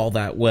stuff all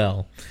that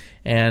well.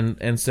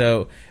 And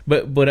so,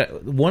 but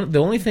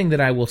the only thing that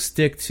I will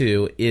stick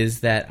to is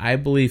that I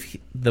believe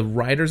the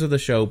writers of the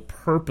show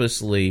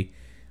purposely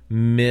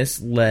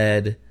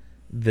misled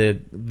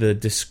the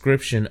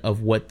description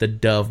of what the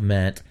dove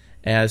meant,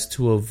 as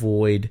to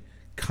avoid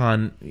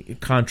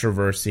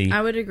controversy.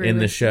 I would agree in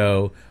with the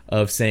show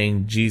of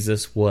saying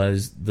Jesus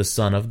was the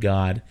Son of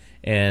God,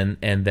 and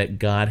that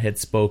God had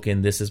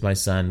spoken, "This is my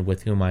Son,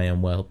 with whom I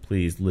am well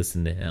pleased,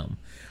 listen to him."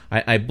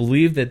 I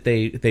believe that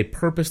they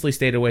purposely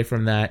stayed away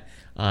from that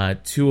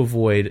to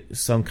avoid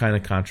some kind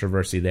of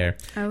controversy there.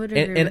 I would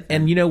agree with that.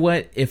 And you know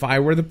what? If I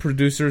were the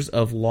producers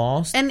of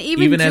Lost, and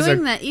even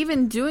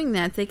doing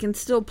that, they can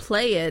still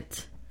play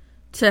it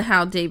to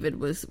how David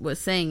was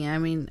saying it. I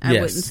mean, I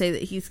wouldn't say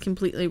that he's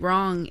completely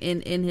wrong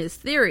in his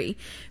theory,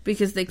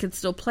 because they could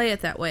still play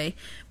it that way.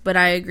 But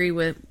I agree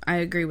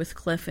with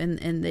Cliff,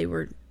 and they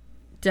were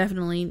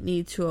definitely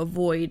need to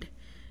avoid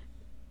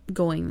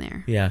going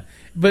there. Yeah,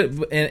 but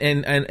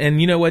and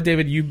you know what,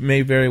 David, you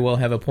may very well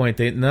have a point.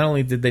 They not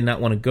only did they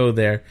not want to go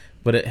there,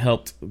 but it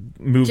helped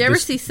move. Did you ever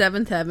see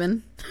Seventh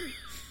Heaven?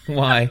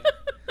 Why?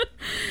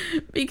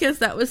 Because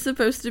that was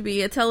supposed to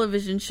be a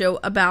television show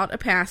about a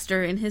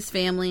pastor and his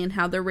family and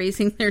how they're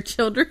raising their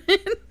children.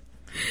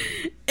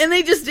 And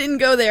they just didn't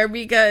go there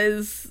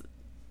because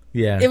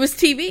it was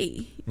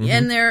TV.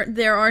 And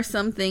there are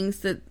some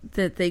things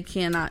that they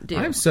cannot do.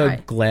 I'm so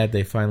glad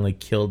they finally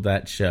killed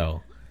that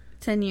show.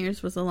 10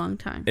 years was a long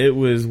time. It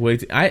was way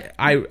too...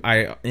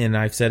 and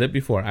I've said it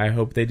before, I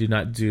hope they do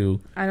not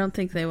do... I don't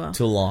think they will.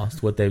 ...to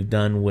Lost what they've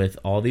done with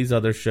all these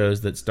other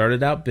shows that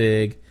started out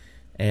big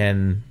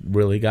and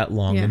really got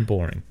long and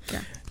boring.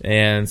 Yeah.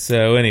 And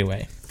so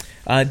anyway,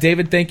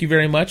 David, thank you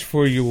very much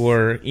for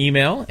your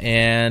email,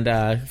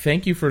 and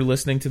thank you for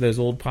listening to those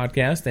old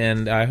podcasts,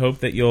 and I hope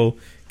that you'll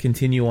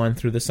continue on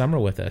through the summer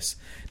with us.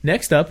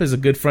 Next up is a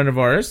good friend of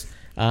ours,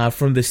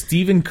 from the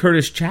Stephen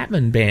Curtis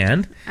Chapman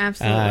Band.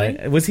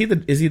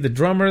 Absolutely. Is he the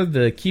drummer,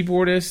 the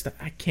keyboardist?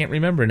 I can't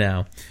remember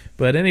now.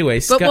 But anyway,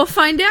 But we'll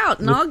find out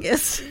in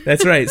August.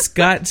 That's right.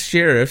 Scott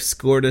Sheriff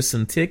scored us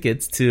some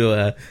tickets to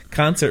a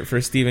concert for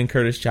Stephen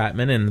Curtis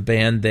Chapman and the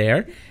band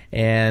there.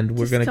 And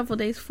we're just a couple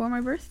days before my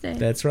birthday.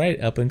 That's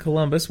right, up in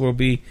Columbus. We'll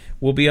be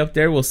up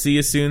there. We'll see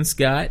you soon,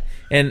 Scott.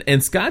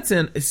 And Scott's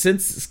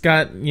since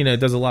Scott,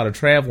 does a lot of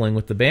traveling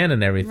with the band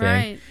and everything.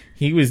 Right.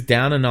 He was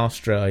down in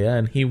Australia,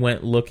 and he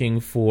went looking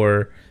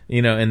for,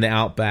 in the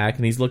outback,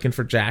 and he's looking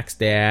for Jack's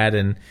dad,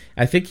 and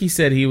I think he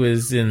said he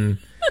was in,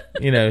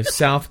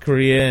 South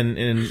Korea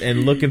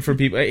and looking for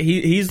people.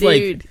 He's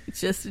Dude,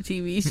 it's just a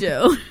TV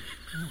show.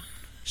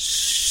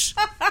 Shh.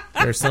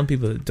 There are some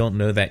people that don't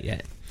know that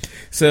yet.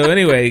 So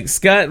anyway,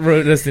 Scott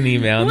wrote us an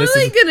email.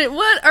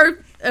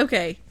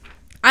 Okay.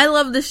 I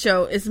love this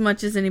show as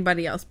much as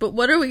anybody else, but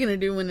what are we going to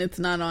do when it's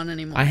not on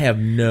anymore? I have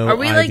no idea. Are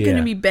we going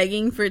to be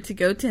begging for it to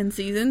go 10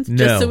 seasons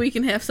just so we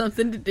can have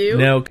something to do?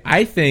 No,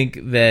 I think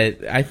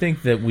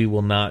that we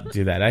will not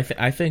do that.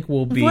 I think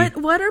we'll be...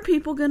 What are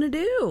people going to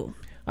do?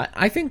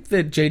 I think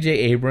that J.J.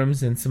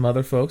 Abrams and some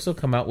other folks will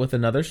come out with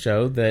another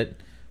show that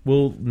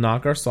will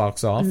knock our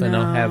socks off, and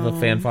I'll have a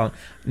fan following.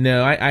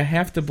 No, I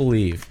have to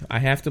believe.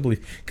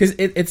 Because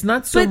it's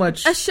not so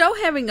much... A show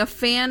having a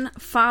fan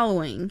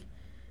following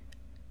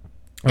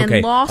And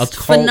Okay, Lost a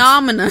cult-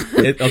 phenomena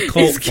a cult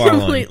is following.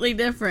 completely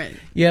different.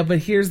 Yeah, but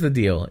here's the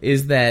deal,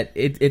 is that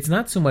it's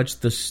not so much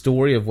the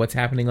story of what's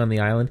happening on the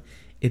island,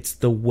 it's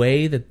the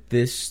way that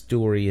this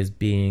story is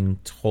being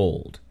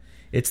told.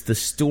 It's the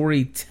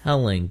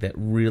storytelling that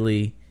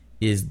really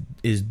is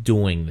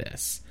doing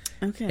this.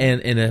 Okay.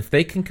 And if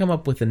they can come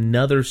up with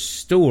another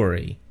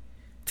story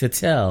to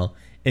tell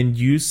and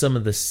use some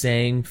of the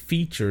same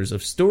features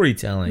of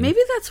storytelling. Maybe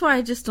that's why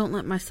I just don't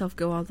let myself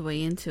go all the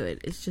way into it.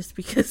 It's just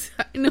because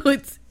I know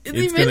it's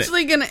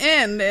eventually going to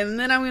end, and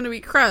then I'm going to be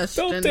crushed.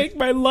 Don't take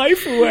my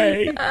life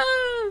away.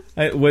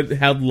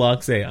 How'd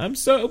Locke say? I'm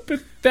so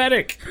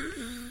pathetic.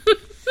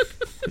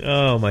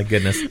 Oh, my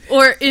goodness.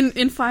 Or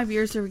in 5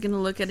 years, are we going to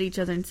look at each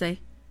other and say,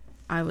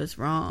 I was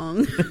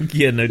wrong?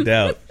 Yeah, no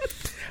doubt.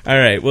 All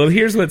right, well,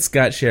 here's what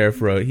Scott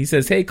Sheriff wrote. He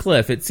says, "Hey,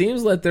 Cliff, it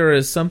seems that there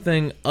is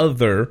something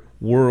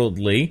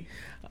otherworldly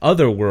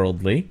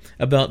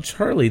about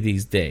Charlie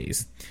these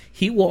days.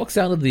 He walks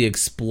out of the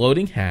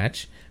exploding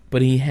hatch,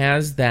 but he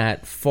has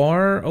that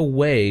far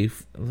away...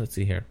 Let's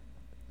see here.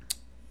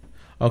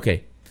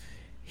 Okay.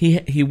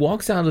 He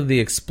walks out of the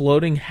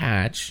exploding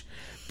hatch,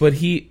 but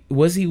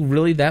was he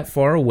really that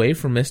far away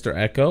from Mr.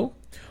 Echo?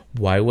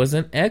 Why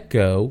wasn't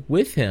Echo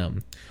with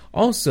him?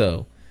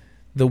 Also...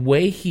 the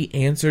way he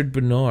answered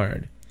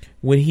Bernard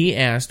when he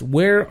asked,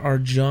 'Where are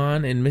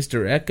John and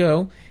Mr.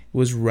 Echo?'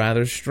 was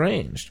rather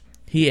strange.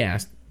 He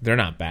asked, 'They're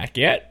not back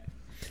yet?'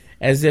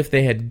 As if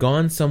they had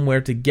gone somewhere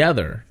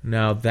together.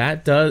 Now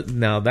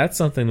that's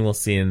something we'll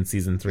see in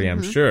season 3,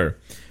 I'm sure.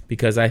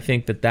 Because I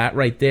think that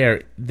right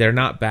there, 'they're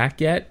not back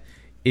yet,'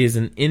 is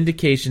an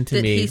indication to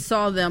me... that he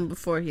saw them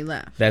before he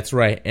left. That's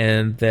right,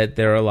 and that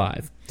they're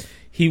alive.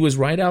 He was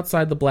right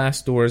outside the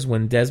blast doors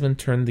when Desmond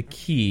turned the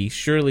key.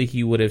 Surely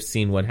he would have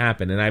seen what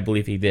happened, and I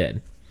believe he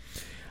did.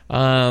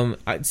 There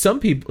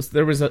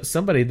was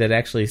somebody that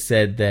actually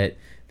said that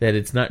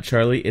it's not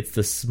Charlie, it's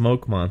the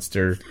smoke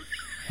monster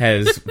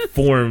has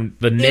formed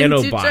the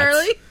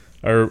nanobots.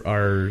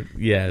 Are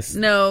yes.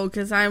 No,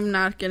 because I am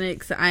not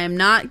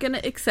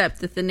gonna accept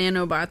that the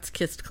nanobots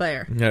kissed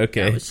Claire.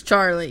 Okay, that was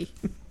Charlie.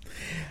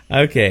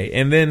 Okay,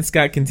 and then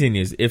Scott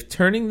continues, "If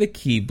turning the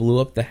key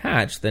blew up the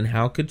hatch, then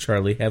how could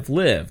Charlie have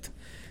lived?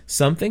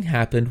 Something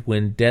happened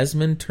when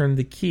Desmond turned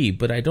the key,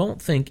 but I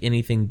don't think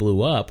anything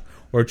blew up,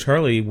 or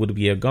Charlie would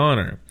be a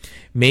goner.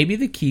 Maybe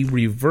the key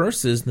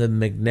reverses the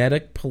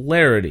magnetic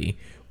polarity,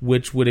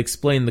 which would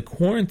explain the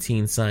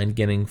quarantine sign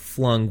getting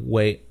flung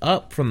way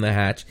up from the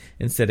hatch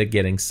instead of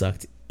getting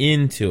sucked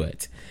into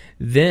it.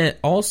 Then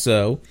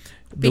also...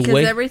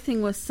 because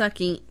everything was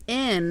sucking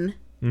in...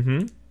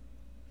 Mm-hmm.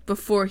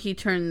 Before he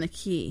turned the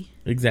key.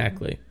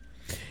 Exactly.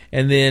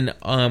 And then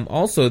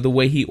also the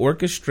way he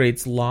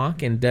orchestrates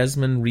Locke and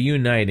Desmond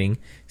reuniting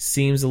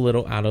seems a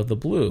little out of the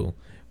blue.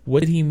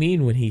 What did he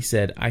mean when he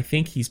said, 'I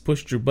think he's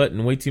pushed your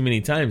button way too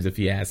many times, if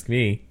you ask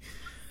me'?"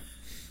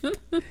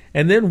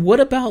 And then what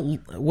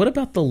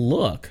about the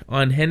look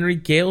on Henry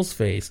Gale's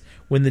face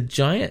when the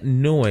giant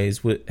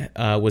noise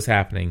was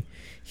happening?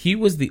 He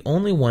was the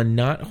only one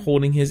not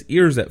holding his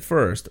ears at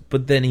first,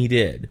 but then he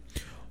did.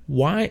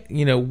 Why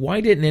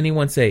didn't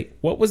anyone say,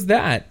 "What was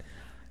that?"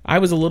 I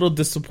was a little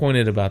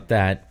disappointed about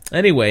that.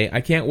 Anyway, I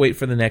can't wait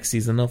for the next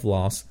season of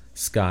Lost.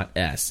 Scott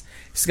S.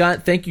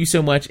 Scott, thank you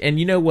so much. And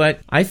you know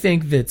what? I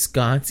think that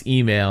Scott's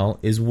email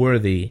is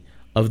worthy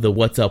of the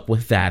What's Up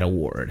With That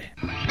award.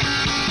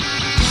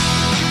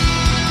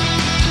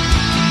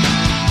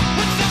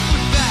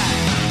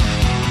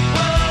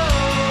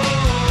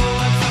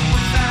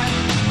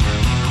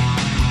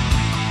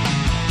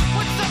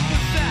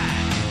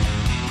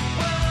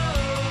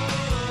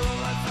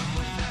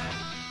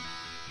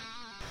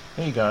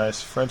 Hey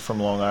guys, Fred from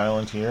Long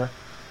Island here,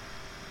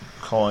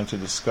 calling to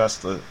discuss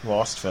the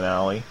Lost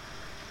finale.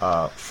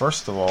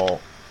 First of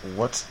all,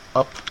 what's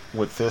up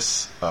with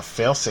this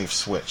failsafe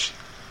switch?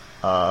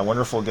 I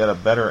wonder if we'll get a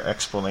better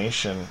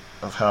explanation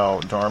of how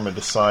Dharma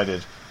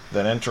decided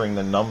that entering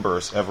the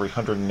numbers every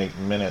 108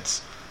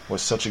 minutes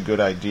was such a good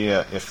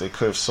idea if they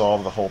could have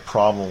solved the whole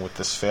problem with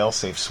this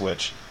failsafe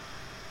switch.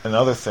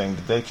 Another thing,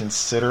 did they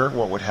consider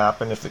what would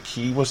happen if the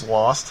key was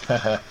lost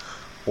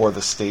or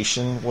the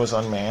station was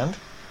unmanned?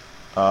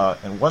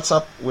 And what's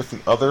up with the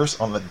others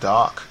on the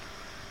dock?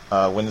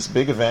 When this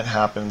big event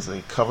happens,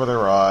 they cover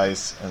their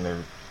eyes and their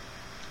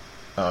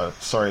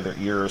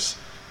ears,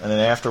 and then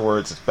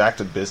afterwards it's back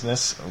to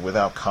business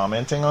without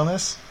commenting on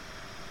this.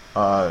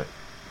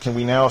 Can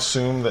we now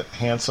assume that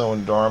Hanso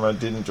and Dharma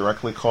didn't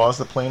directly cause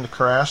the plane to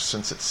crash,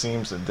 since it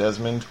seems that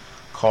Desmond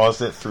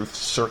caused it through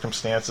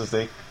circumstances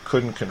they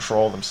couldn't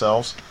control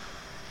themselves?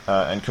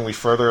 And can we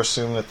further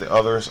assume that the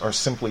others are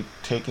simply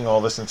taking all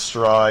this in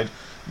stride,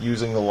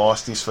 using the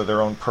Losties for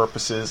their own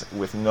purposes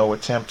with no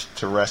attempt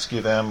to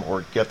rescue them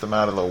or get them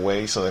out of the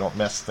way so they don't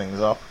mess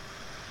things up?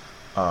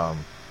 I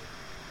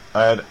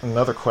had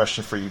another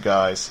question for you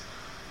guys.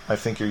 I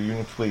think you're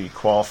uniquely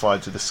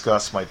qualified to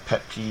discuss my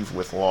pet peeve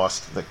with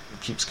Lost that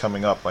keeps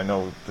coming up. I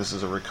know this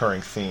is a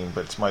recurring theme,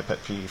 but it's my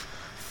pet peeve.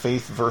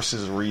 Faith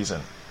versus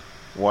reason.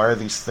 Why are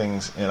these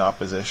things in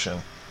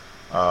opposition?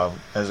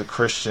 As a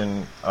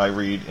Christian, I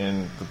read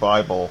in the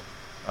Bible,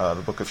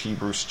 the book of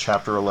Hebrews,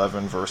 chapter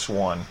 11, verse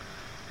 1.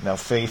 Now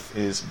faith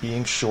is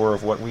being sure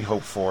of what we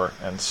hope for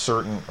and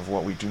certain of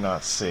what we do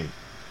not see.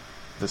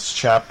 This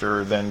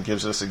chapter then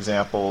gives us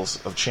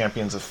examples of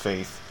champions of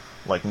faith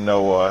like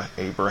Noah,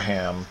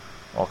 Abraham,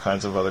 all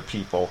kinds of other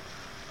people.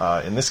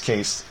 In this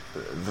case,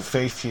 the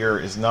faith here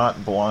is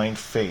not blind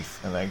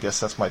faith, and I guess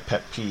that's my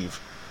pet peeve.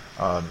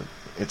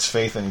 It's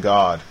faith in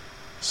God.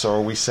 So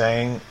are we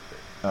saying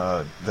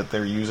that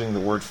they're using the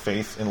word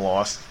faith in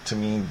Lost to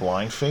mean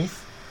blind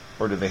faith?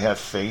 Or do they have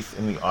faith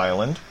in the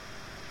island?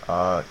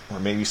 Or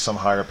maybe some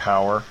higher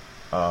power?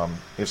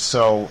 If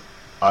so,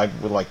 I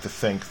would like to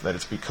think that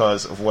it's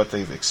because of what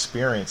they've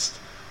experienced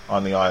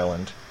on the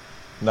island,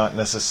 not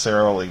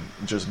necessarily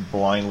just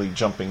blindly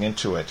jumping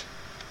into it.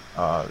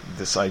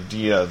 This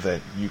idea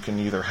that you can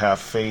either have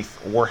faith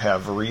or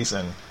have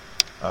reason,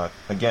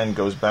 again,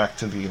 goes back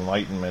to the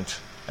Enlightenment,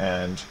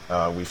 and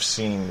we've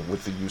seen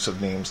with the use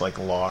of names like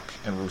Locke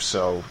and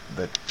Rousseau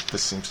that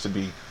this seems to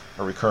be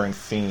a recurring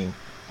theme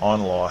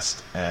on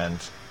Lost, and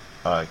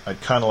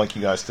I'd kind of like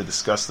you guys to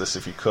discuss this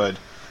if you could,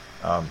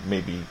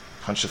 maybe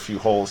punch a few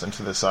holes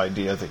into this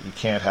idea that you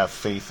can't have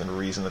faith and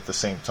reason at the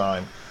same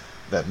time,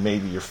 that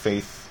maybe your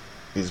faith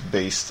is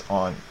based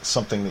on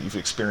something that you've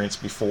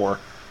experienced before,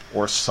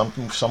 or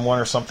someone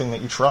or something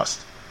that you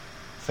trust.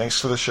 Thanks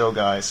for the show,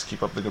 guys.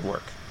 Keep up the good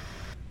work.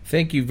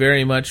 Thank you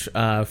very much,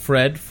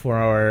 Fred, for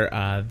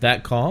our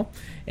that call.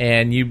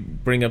 And you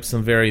bring up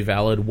some very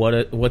valid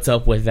what's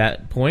up with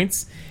that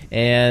points.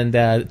 And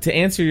to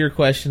answer your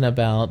question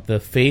about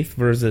the faith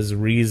versus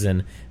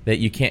reason, that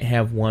you can't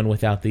have one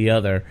without the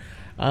other,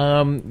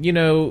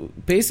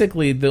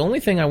 basically the only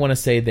thing I want to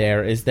say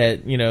there is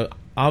that,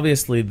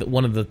 obviously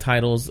one of the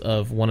titles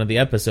of one of the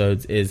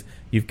episodes is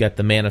you've got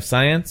the man of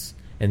science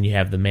and you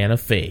have the man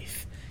of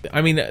faith.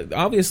 I mean,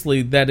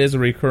 obviously that is a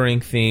recurring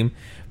theme,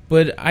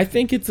 but I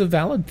think it's a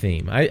valid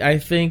theme. I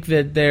think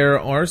that there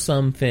are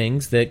some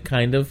things that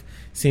kind of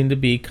seem to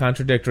be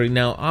contradictory.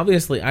 Now,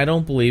 obviously, I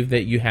don't believe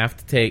that you have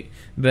to take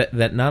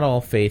that not all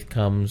faith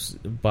comes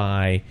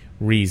by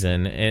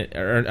reason,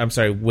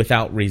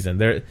 without reason.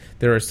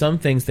 There are some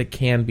things that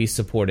can be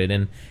supported,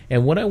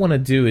 and what I want to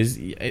do is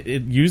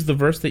use the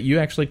verse that you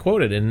actually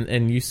quoted,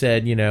 and you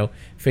said,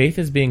 faith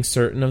is being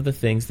certain of the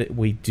things that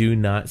we do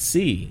not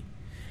see.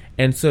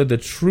 And so the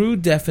true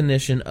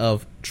definition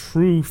of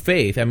true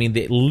faith,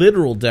 the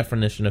literal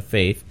definition of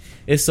faith,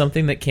 is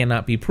something that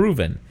cannot be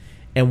proven.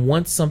 And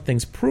once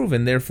something's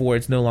proven, therefore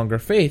it's no longer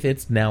faith,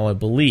 it's now a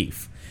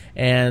belief.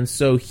 And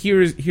so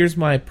here's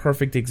my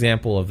perfect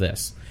example of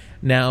this.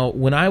 Now,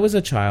 when I was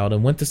a child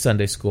and went to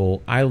Sunday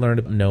school, I learned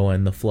about Noah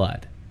and the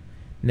flood.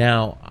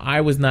 Now,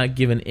 I was not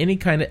given any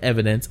kind of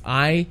evidence.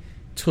 I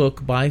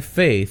took by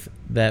faith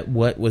that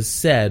what was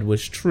said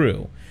was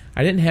true.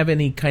 I didn't have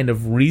any kind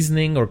of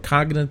reasoning or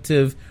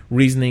cognitive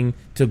reasoning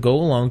to go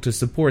along to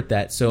support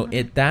that. So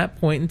at that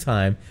point in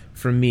time,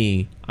 for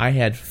me, I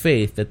had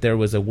faith that there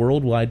was a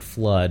worldwide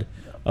flood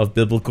of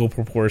biblical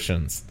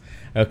proportions.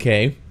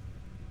 Okay?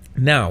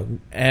 Now,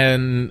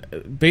 and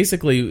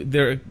basically,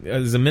 there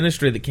is a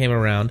ministry that came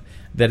around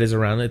that is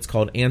around, it's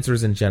called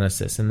Answers in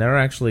Genesis, and they're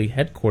actually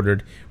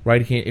headquartered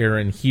right here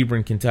in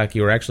Hebron, Kentucky,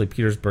 or actually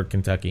Petersburg,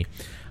 Kentucky,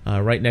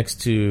 right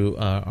next to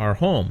our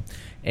home.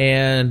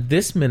 And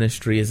this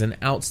ministry is an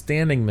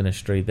outstanding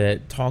ministry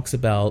that talks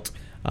about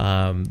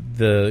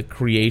the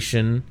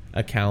creation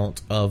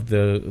account of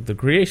the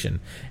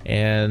creation,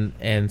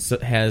 and so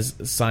has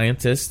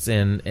scientists,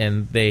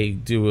 and they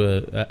do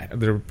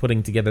they're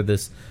putting together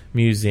this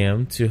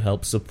museum to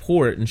help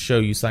support and show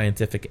you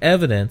scientific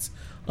evidence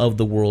of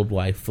the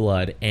worldwide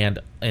flood and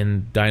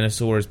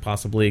dinosaurs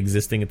possibly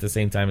existing at the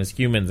same time as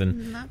humans,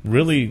 and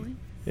really.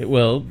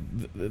 Well,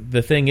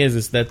 the thing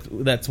is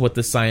that's what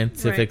the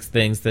scientific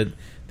things that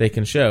they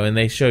can show, and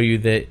they show you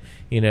that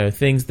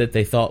things that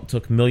they thought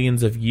took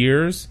millions of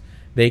years,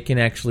 they can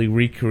actually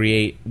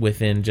recreate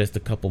within just a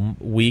couple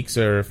weeks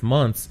or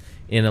months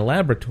in a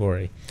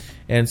laboratory.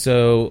 And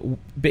so,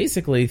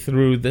 basically,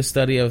 through the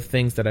study of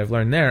things that I've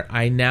learned there,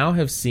 I now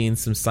have seen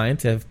some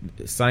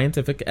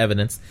scientific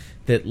evidence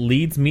that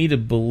leads me to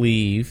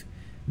believe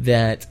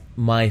that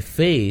my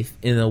faith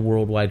in a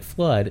worldwide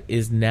flood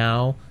is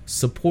now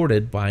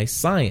supported by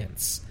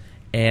science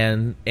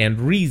and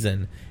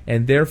reason,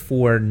 and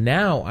therefore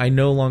now I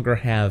no longer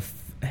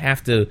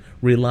have to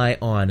rely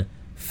on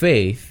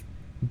faith,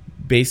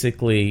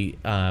 basically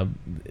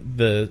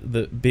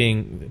the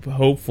being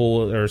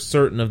hopeful or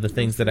certain of the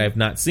things that I have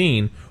not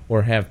seen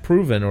or have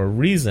proven or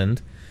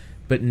reasoned,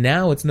 but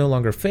now it's no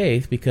longer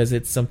faith because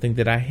it's something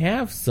that I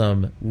have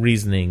some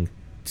reasoning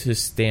to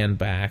stand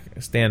by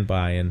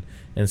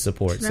and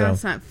support. Now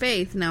it's not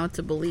faith, now it's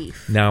a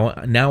belief.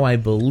 Now I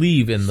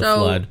believe in the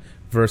flood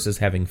versus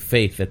having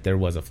faith that there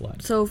was a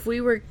flood. So if we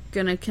were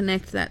going to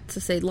connect that to,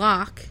 say,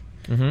 Locke,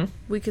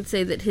 we could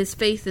say that his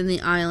faith in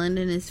the island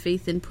and his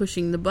faith in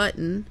pushing the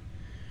button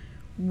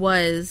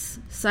was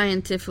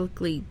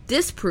scientifically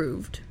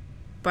disproved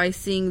by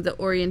seeing the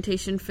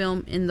orientation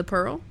film in The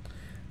Pearl?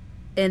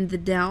 and the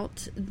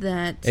doubt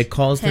that it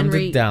caused him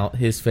to doubt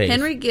his faith.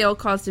 Henry Gale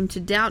caused him to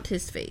doubt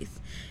his faith,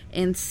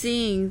 and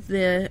seeing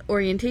the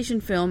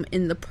orientation film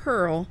in The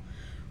Pearl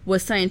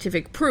was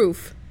scientific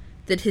proof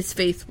that his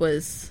faith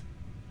was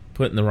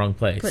put in the wrong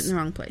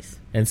place.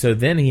 And so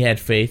then he had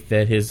faith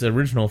that his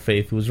original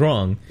faith was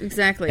wrong.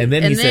 Exactly. And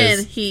then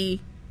he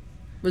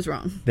was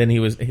wrong. Then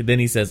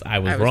he says, I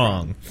was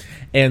wrong.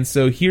 And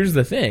so here's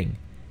the thing.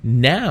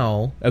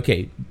 Now,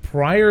 okay,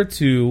 prior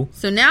to...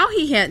 So now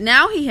he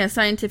has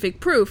scientific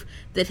proof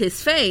that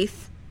his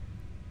faith,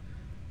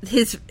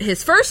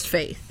 his first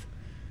faith,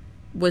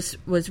 was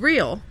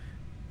real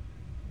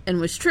and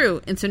was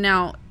true. And so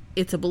now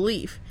it's a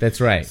belief. That's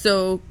right.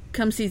 So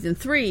come season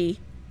 3,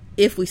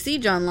 if we see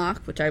John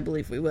Locke, which I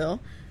believe we will,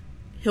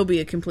 he'll be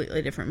a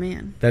completely different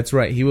man. That's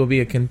right. He will be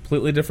a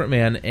completely different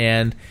man.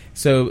 And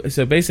so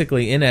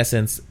basically, in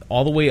essence,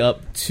 all the way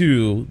up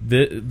to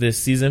this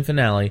season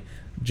finale,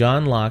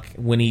 John Locke,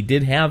 when he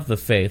did have the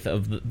faith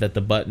that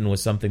the button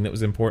was something that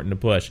was important to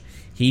push,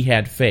 he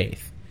had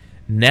faith.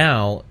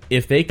 Now,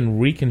 if they can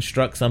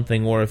reconstruct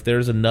something, or if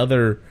there's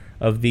another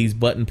of these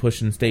button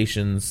pushing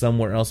stations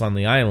somewhere else on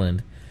the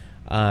island,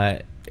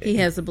 he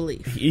has a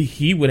belief.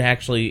 He would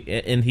actually,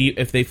 and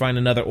if they find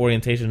another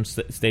orientation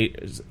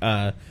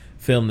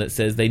film that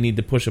says they need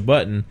to push a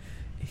button,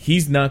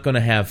 he's not going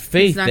to have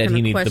faith that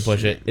he needs to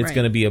push it. It's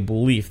going to be a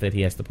belief that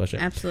he has to push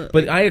it. Absolutely.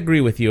 But I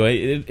agree with you.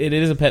 It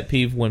is a pet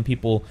peeve when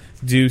people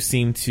do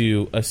seem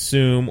to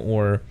assume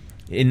or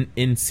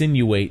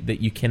insinuate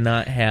that you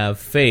cannot have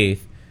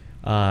faith.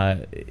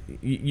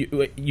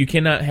 You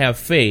cannot have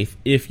faith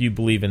if you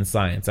believe in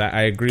science.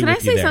 I agree with you there.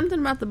 Can I say something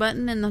about the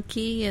button and the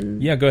key?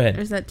 Yeah, go ahead.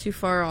 Or is that too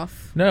far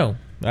off? No,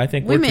 I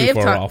think we're too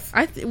far off.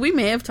 We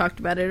may have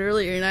talked about it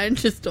earlier, and I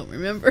just don't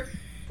remember.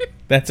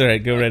 That's all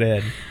right. Go right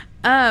ahead.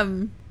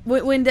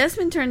 When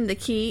Desmond turned the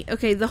key,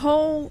 okay, the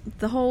whole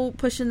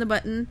pushing the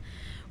button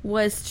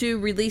was to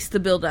release the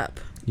buildup.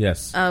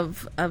 Yes.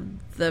 Of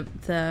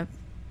the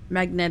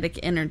magnetic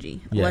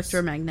energy, yes.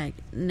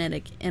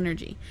 Electromagnetic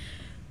energy.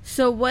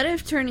 So what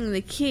if turning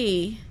the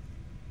key,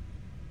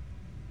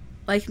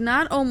 like,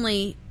 not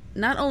only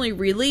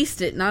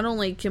released it, not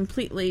only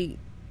completely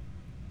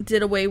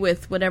did away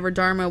with whatever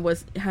Dharma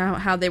was,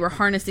 how they were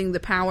harnessing the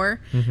power.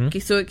 Mm-hmm. Okay,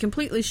 so it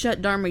completely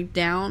shut Dharma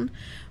down.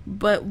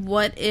 But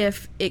what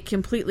if it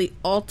completely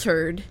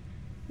altered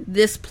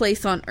this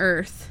place on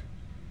Earth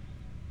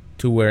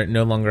to where it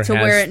no longer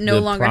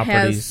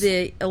has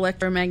the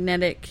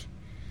electromagnetic,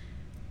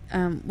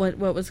 what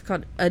was it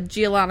called, a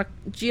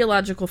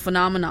geological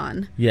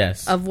phenomenon?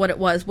 Yes. Of what it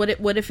was. What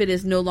if it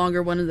is no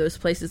longer one of those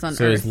places on Earth?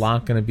 So is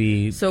Locke going to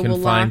be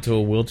confined to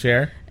a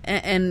wheelchair?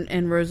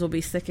 And Rose will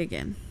be sick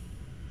again.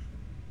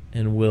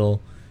 And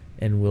will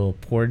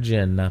poor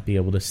Jen not be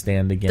able to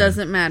stand again?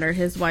 Doesn't matter.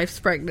 His wife's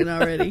pregnant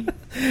already.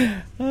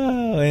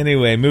 Oh,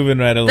 anyway, moving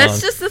right along.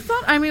 That's just a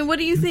thought. I mean, what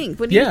do you think?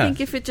 What do you think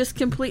if it just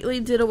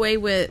completely did away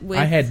with...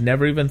 I had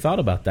never even thought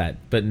about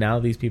that, but now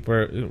these people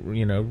are,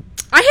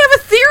 I have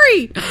a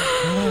theory!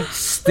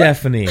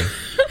 Stephanie.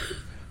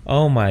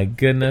 Oh my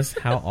goodness,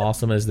 how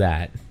awesome is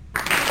that?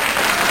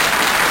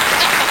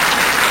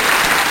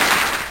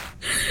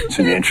 It's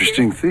an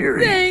interesting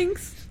theory.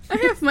 Thanks. I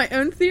have my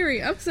own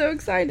theory. I'm so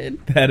excited.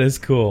 That is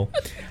cool.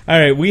 All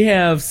right, we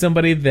have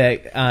somebody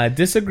that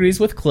disagrees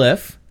with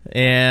Cliff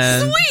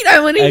and sweet, I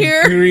want to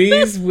hear.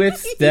 Agrees with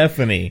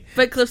Stephanie.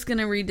 But Cliff's going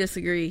to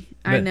disagree.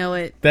 I know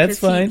it. That's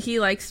fine. He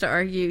likes to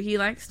argue. He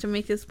likes to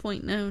make his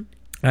point known.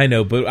 I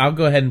know, but I'll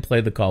go ahead and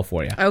play the call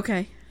for you.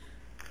 Okay.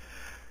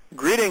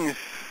 Greetings,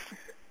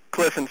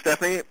 Cliff and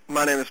Stephanie.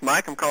 My name is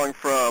Mike. I'm calling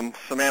from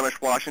Sammamish,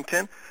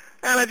 Washington.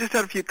 And I just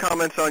had a few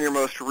comments on your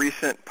most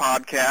recent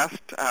podcast.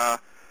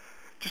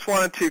 Just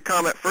wanted to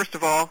comment, first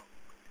of all,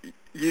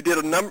 you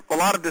did a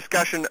lot of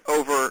discussion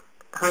over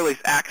Hurley's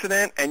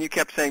accident, and you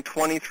kept saying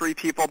 23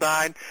 people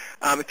died.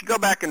 If you go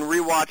back and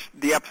rewatch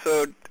the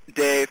episode,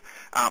 Dave,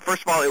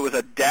 first of all, it was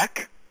a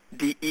deck,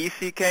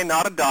 D-E-C-K,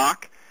 not a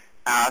dock.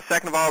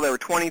 Second of all, there were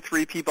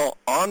 23 people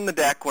on the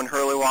deck when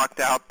Hurley walked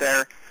out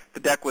there. The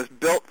deck was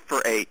built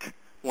for 8.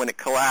 When it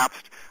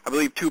collapsed, I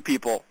believe 2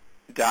 people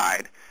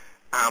died.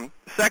 The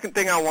second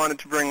thing I wanted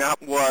to bring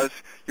up was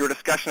your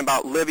discussion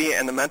about Libby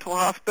and the mental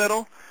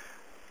hospital.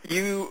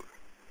 You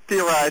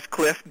theorized,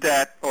 Cliff,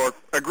 or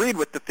agreed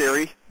with the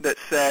theory that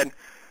said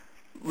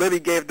Libby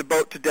gave the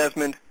boat to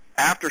Desmond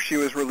after she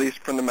was released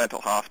from the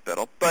mental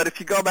hospital. But if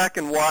you go back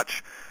and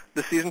watch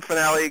the season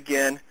finale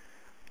again,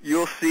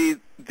 you'll see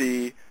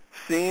the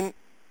scene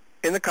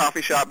in the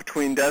coffee shop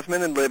between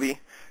Desmond and Libby.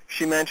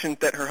 She mentioned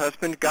that her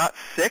husband got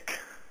sick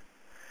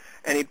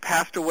and he'd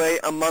passed away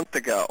a month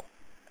ago.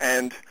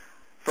 And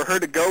for her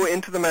to go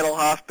into the mental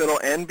hospital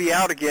and be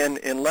out again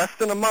in less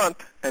than a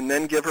month and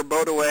then give her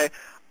boat away,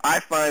 I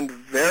find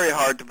very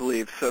hard to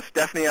believe. So,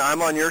 Stephanie,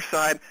 I'm on your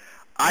side.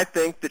 I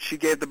think that she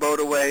gave the boat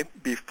away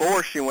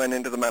before she went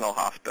into the mental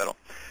hospital.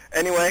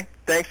 Anyway,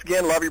 thanks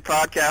again. Love your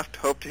podcast.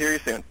 Hope to hear you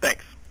soon.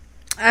 Thanks.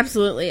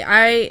 Absolutely.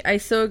 I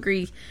so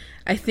agree.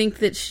 I think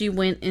that she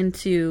went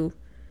into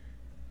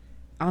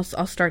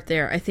I'll start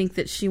there. I think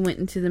that she went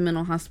into the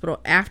mental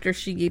hospital after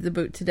she gave the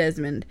boat to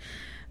Desmond.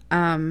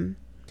 And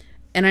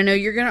I know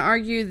you're going to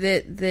argue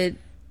that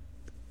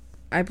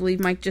I believe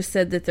Mike just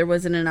said that there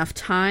wasn't enough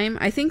time.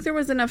 I think there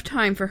was enough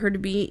time for her to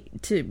be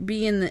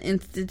in the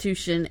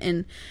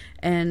institution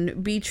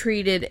and be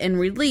treated and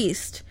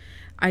released.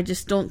 I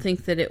just don't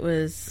think that it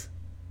was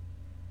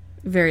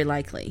very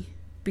likely.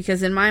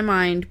 Because in my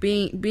mind,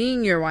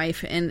 being your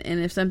wife, and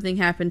if something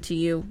happened to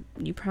you,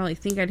 you probably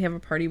think I'd have a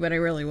party, but I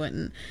really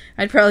wouldn't.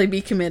 I'd probably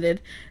be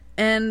committed.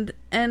 And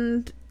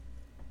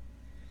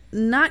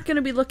not going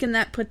to be looking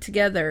that put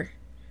together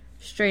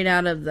straight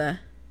out of the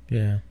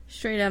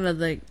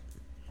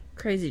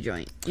crazy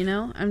joint, you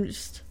know? I'm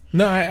just...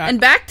 No, And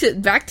back to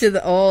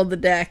the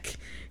deck.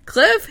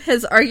 Cliff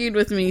has argued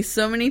with me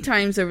so many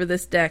times over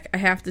this deck, I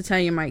have to tell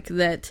you, Mike,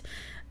 that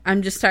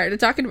I'm just tired of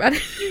talking about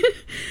it.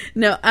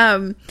 No,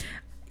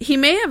 he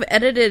may have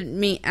edited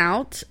me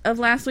out of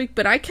last week,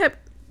 but I kept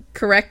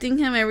correcting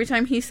him every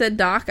time he said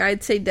dock,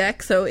 I'd say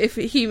deck. So if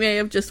he may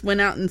have just went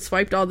out and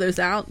swiped all those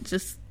out,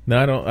 just...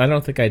 No, I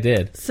don't think I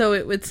did. So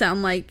it would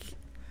sound like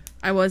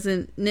I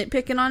wasn't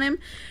nitpicking on him.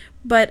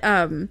 But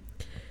I've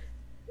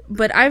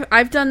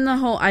done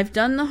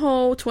the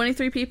whole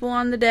 23 people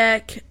on the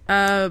deck,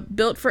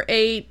 built for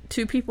 8,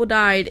 2 people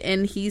died,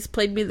 and he's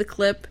played me the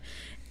clip,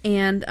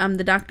 and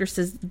the doctor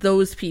says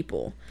those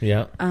people.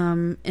 Yeah.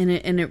 And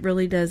it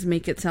really does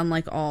make it sound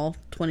like all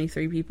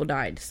 23 people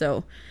died.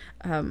 So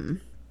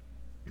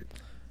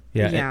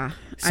yeah.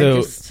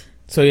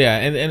 So yeah,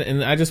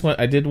 and I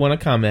did want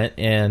to comment,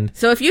 and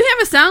so if you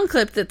have a sound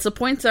clip that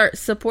supports our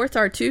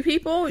 2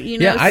 people,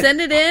 send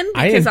it in,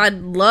 because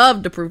I'd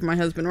love to prove my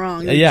husband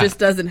wrong. It just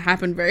doesn't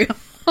happen very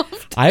often.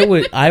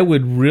 I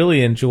would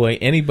really enjoy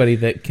anybody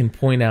that can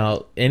point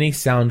out any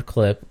sound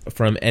clip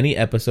from any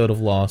episode of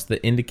Lost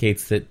that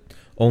indicates that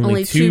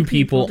only 2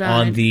 people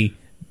on the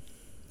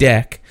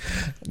deck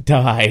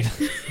died.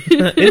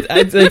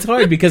 It's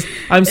hard because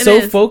I'm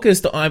so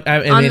focused on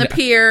the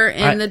pier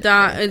and the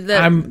dock.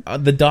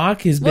 The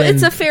dock has been. Well,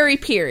 it's a ferry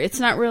pier. It's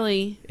not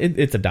really.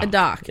 It's a dock. A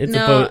dock. It's a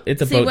boat.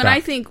 It's a boat. When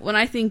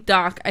I think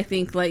dock, I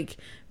think like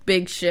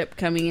big ship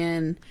coming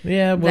in.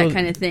 Yeah, well, that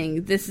kind of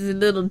thing. This is a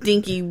little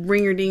dinky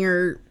ringer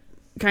dinger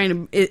kind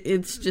of.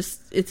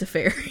 It's a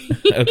ferry.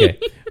 Okay.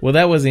 Well,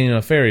 that wasn't even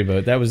a ferry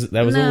boat. That was a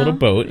little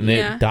boat, and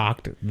it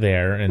docked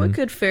there. And we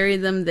could ferry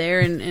them there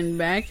and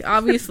back.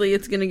 Obviously,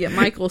 it's going to get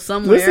Michael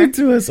somewhere. Listen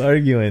to us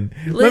arguing.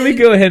 Let me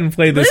go ahead and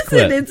play this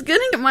clip. It's going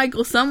to get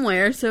Michael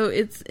somewhere, so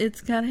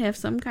it's got to have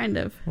some kind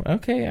of...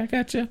 Okay, I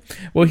gotcha.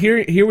 Well,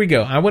 here we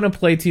go. I want to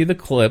play to you the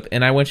clip,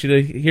 and I want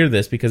you to hear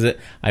this, because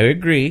I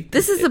agree.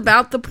 This is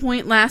about the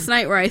point last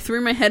night where I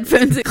threw my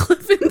headphones at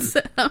Cliff and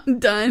said, I'm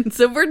done.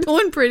 So we're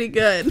doing pretty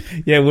good.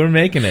 Yeah, we're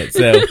making it.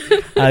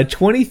 So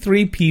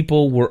 23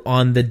 people were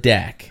on the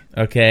deck,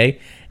 okay?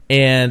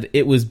 And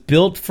it was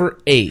built for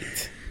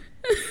 8.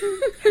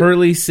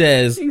 Hurley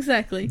says,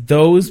 exactly.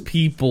 Those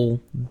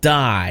people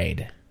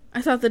died.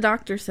 I thought the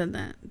doctor said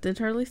that. Did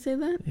Hurley say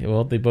that? Yeah,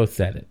 well, they both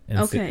said it. And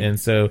okay.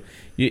 So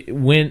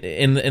when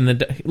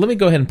let me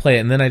go ahead and play it,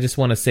 and then I just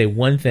want to say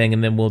one thing,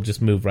 and then we'll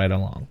just move right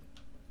along.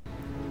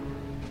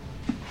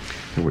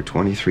 There were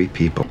 23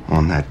 people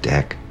on that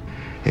deck.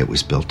 It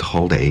was built to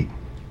hold 8,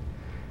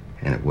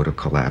 and it would have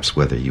collapsed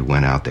whether you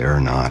went out there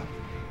or not.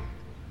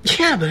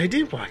 Yeah, but I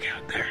did walk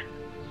out there.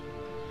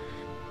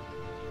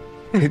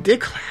 And it did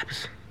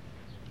collapse.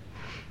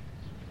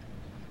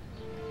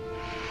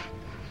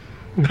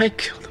 I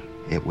killed him.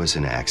 It was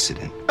an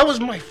accident. That was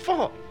my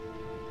fault.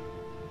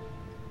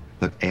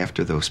 Look,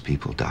 after those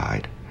people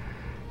died,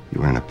 you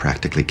were in a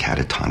practically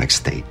catatonic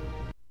state.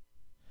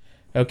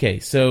 Okay,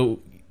 so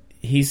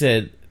he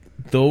said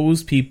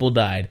those people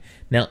died.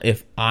 Now,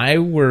 if I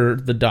were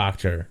the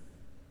doctor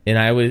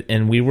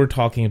and we were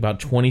talking about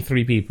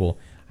 23 people,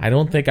 I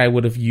don't think I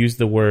would have used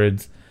the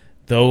words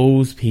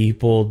those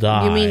people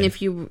died. You mean if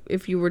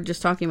you were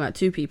just talking about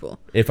 2 people?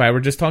 If I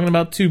were just talking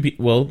about 2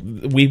 people, well,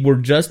 we were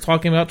just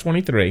talking about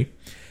 23,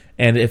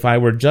 and if I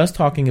were just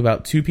talking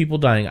about 2 people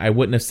dying, I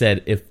wouldn't have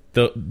said if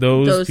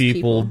those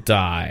people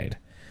died.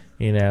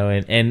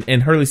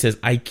 And Hurley says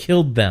I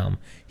killed them.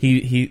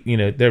 He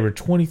there were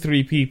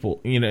 23 people.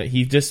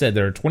 He just said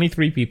there were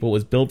 23 people. It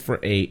was built for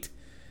 8,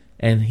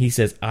 and he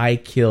says I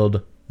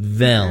killed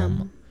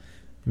them.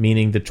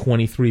 Meaning the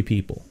 23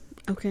 people.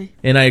 Okay.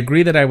 And I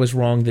agree that I was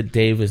wrong that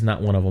Dave is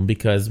not one of them,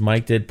 because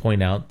Mike did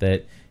point out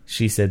that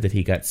she said that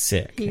he got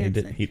sick.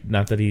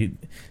 Not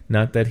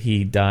that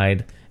he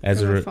died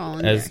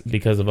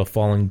because of a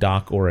falling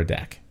dock or a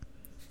deck.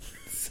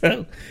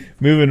 So,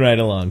 moving right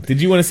along.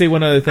 Did you want to say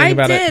one other thing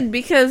about it? I did,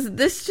 because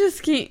this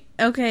just came...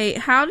 Okay,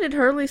 how did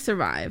Hurley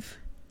survive?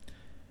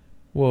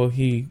 Well,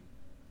 he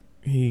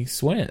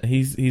swam.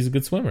 He's a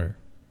good swimmer.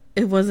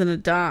 It wasn't a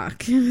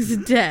dock. It was a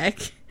deck.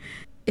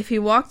 If he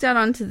walked out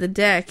onto the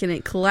deck and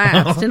it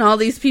collapsed and all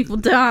these people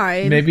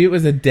died... Maybe it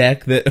was a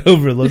deck that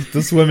overlooked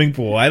the swimming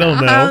pool. I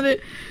don't know.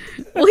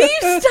 Will you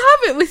stop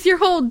it with your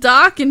whole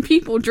dock and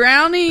people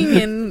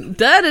drowning and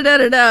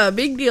da-da-da-da-da?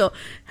 Big deal.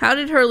 How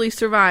did Hurley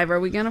survive? Are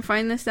we going to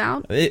find this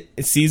out?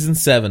 It's season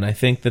 7. I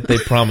think that they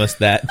promised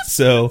that.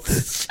 So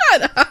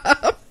Shut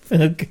up.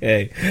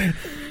 Okay.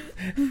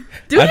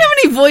 Do we have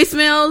any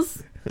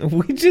voicemails?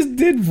 We just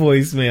did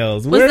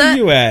voicemails. Where are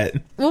you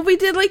at? Well, we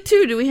did like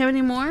 2. Do we have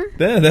any more?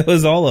 That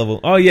was all of them.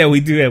 Oh, yeah,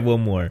 we do have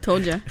one more.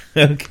 Told you.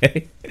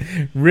 Okay.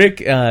 Rick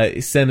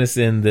sent us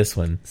in this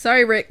one.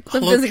 Sorry, Rick.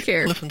 Cliff doesn't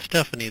care. Cliff and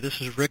Stephanie, this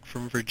is Rick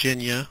from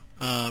Virginia.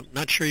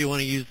 Not sure you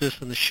want to use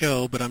this in the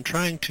show, but I'm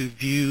trying to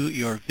view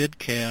your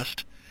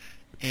vidcast,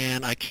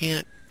 and I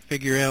can't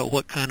figure out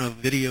what kind of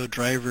video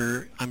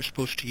driver I'm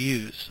supposed to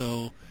use.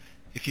 So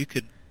if you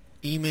could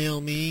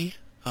email me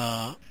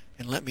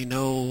and let me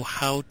know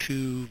how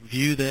to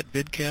view that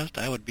vidcast,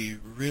 I would be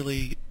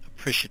really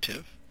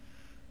appreciative.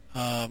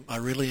 I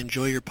really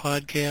enjoy your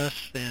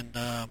podcasts,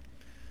 and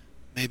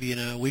maybe in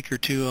a week or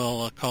 2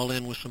 I'll call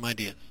in with some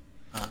ideas.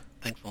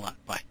 Thanks a lot.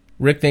 Bye.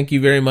 Rick, thank you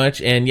very much.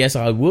 And yes,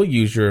 I will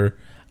use your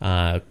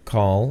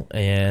call,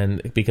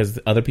 and because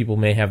other people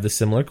may have the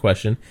similar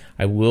question,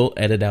 I will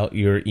edit out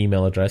your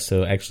email address.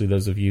 So actually,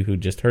 those of you who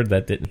just heard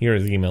that didn't hear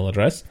his email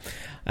address.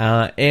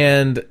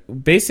 And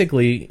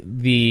basically,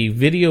 the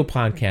video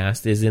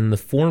podcast is in the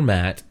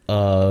format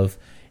of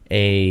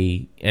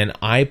an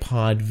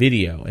iPod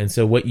video. And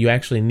so what you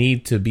actually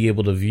need to be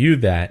able to view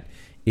that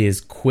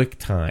is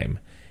QuickTime.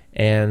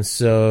 And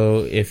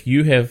so if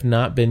you have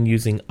not been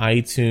using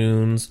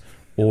iTunes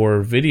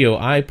or Video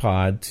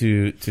iPod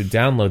to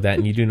download that,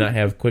 and you do not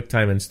have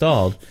QuickTime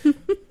installed,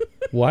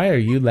 why are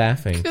you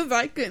laughing? Because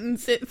I couldn't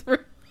sit through.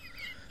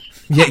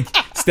 Yeah,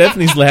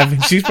 Stephanie's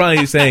laughing. She's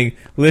probably saying,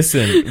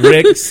 "Listen,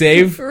 Rick,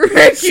 save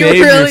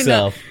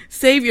yourself.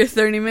 Save your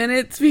 30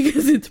 minutes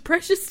because it's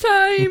precious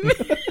time."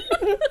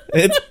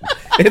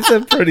 It's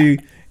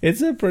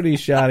a pretty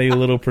shoddy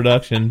little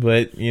production,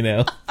 but you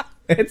know,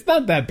 it's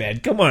not that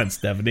bad. Come on,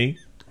 Stephanie.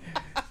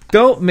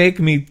 Don't make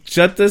me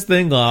shut this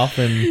thing off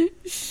and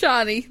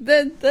shoddy.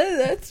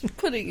 That's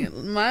putting it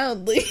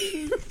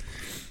mildly.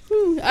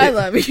 I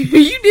love you.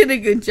 You did a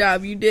good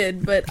job. You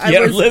did, but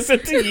listen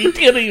to you. You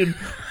can't even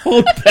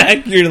hold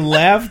back your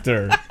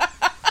laughter.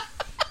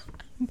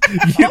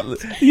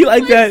 You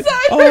like that?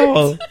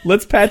 Oh,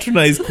 let's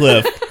patronize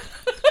Cliff.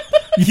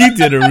 You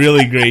did a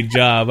really great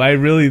job. I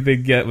really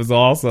think that was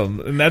awesome,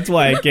 and that's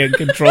why I can't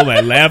control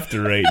my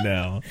laughter right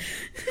now.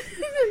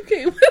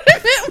 Okay, what I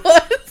meant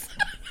was.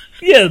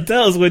 Yeah,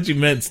 tell us what you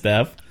meant,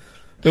 Steph.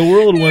 The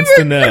world wants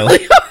to know.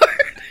 Really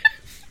hard.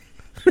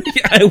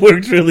 Yeah, I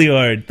worked really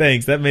hard.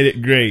 Thanks. That made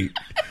it great.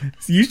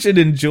 So you should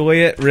enjoy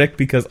it, Rick,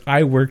 because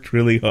I worked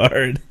really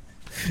hard.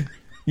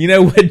 You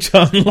know what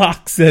John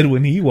Locke said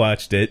when he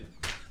watched it?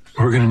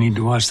 We're going to need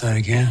to watch that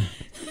again.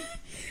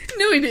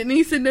 No, he didn't.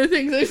 He said, no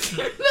thanks, I've seen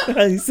enough.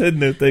 He said,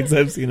 no thanks,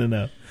 I've seen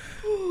enough.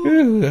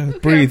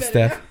 Breathe,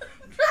 Steph.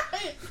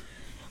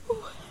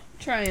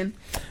 Trying.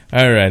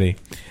 Alrighty.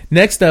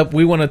 Next up,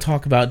 we want to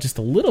talk about just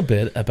a little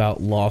bit about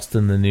Lost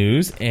in the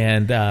News.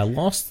 And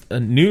Lost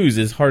news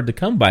is hard to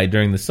come by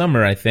during the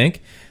summer, I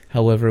think.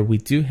 However, we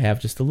do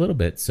have just a little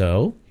bit.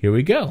 So, here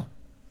we go.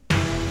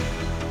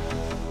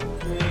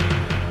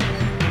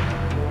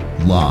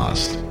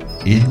 Lost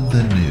in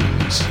the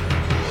News.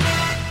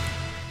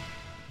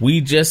 We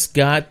just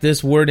got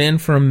this word in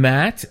from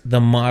Matt,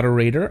 the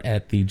moderator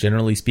at the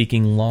Generally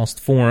Speaking Lost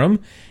Forum,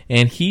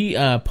 and he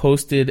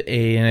posted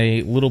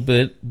a little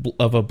bit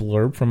of a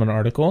blurb from an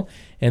article,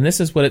 and this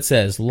is what it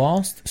says: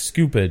 Lost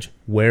Scoopage,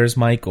 where's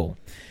Michael?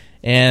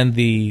 And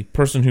the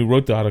person who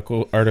wrote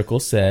the article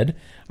said,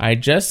 I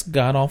just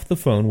got off the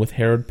phone with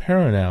Harold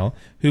Perrineau,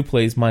 who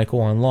plays Michael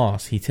on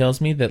Lost. He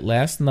tells me that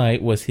last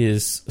night was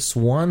his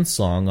swan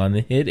song on the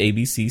hit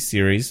ABC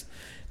series.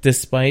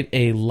 Despite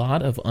a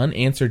lot of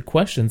unanswered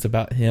questions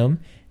about him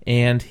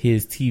and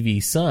his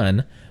TV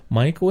son,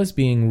 Michael is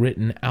being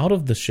written out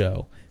of the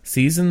show.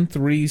 Season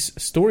 3's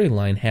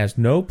storyline has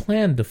no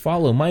plan to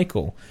follow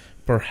Michael.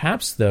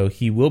 Perhaps, though,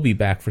 he will be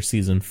back for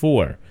Season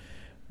 4,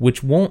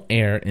 which won't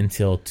air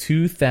until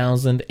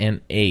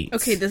 2008.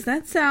 Okay, does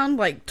that sound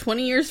like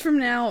 20 years from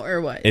now,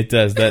 or what? It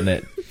does, doesn't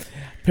it?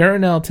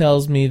 Perrineau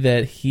tells me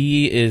that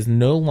he is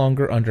no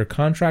longer under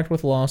contract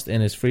with Lost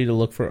and is free to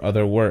look for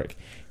other work.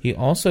 He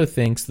also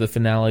thinks the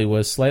finale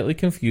was slightly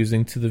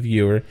confusing to the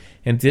viewer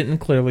and didn't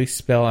clearly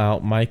spell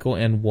out that Michael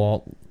and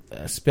Walt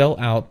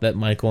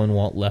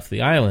left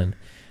the island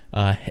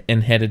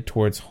and headed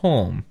towards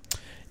home.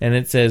 And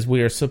it says,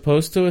 we are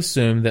supposed to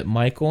assume that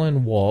Michael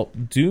and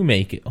Walt do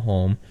make it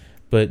home,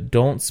 but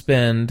don't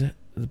send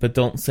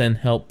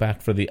help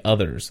back for the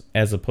others,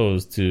 as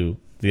opposed to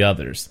the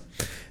others.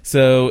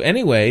 So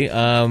anyway,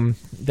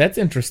 that's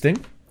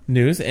interesting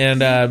news.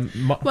 And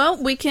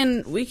well, we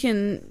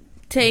can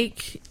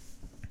take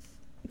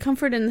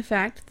comfort in the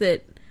fact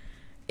that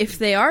if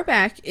they are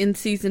back in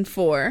Season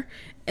 4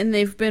 and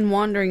they've been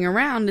wandering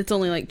around, it's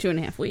only like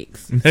 2.5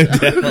 weeks.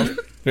 So.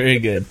 Very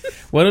good.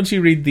 Why don't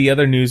you read the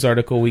other news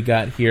article we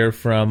got here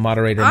from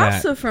Moderator Matt?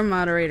 Also from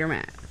Moderator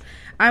Matt.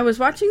 I was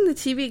watching the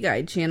TV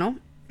Guide channel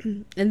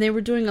and they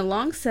were doing a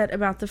long set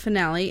about the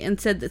finale and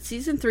said that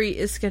season 3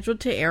 is scheduled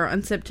to air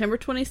on September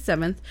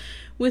 27th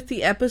with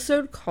the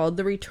episode called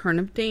The Return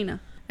of Dana.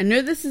 I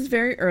know this is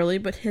very early,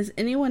 but has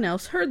anyone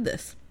else heard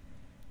this?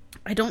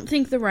 I don't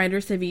think the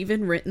writers have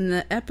even written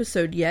the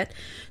episode yet,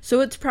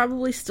 so it's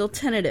probably still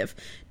tentative.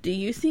 Do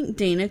you think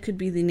Dana could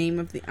be the name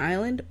of the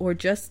island or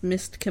just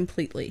missed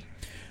completely?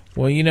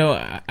 Well, you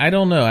know, I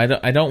don't know.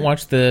 I don't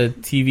watch the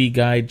TV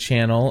Guide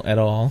channel at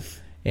all,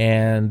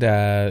 and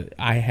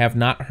I have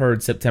not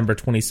heard September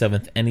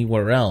 27th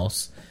anywhere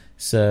else.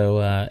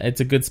 So it's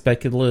a good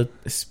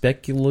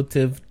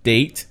speculative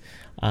date,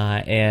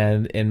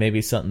 and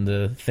maybe something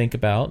to think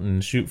about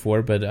and shoot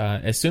for. But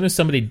as soon as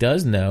somebody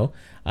does know,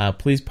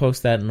 please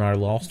post that in our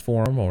Lost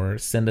forum or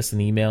send us an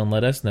email and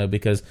let us know,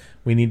 because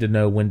we need to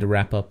know when to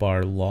wrap up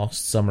our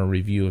Lost summer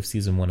review of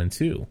season 1 and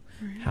 2.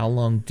 How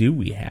long do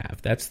we have?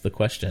 That's the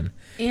question.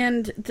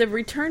 And The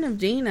Return of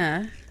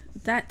Dana,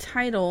 that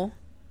title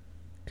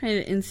kind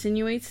of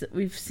insinuates that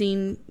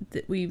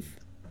we've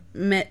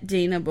met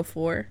Dana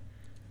before.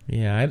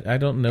 Yeah, I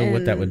don't know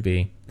what that would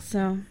be.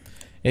 So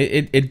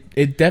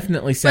it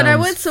definitely sounds. But I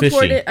would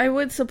support fishy. it. I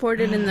would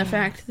support it in the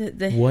fact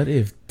that What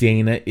if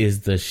Dana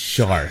is the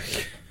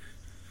shark?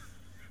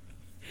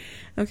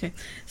 Okay,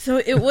 so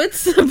it would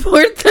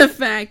support the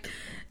fact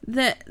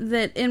that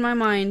in my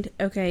mind,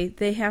 okay,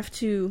 they have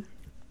to.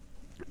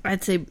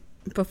 I'd say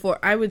before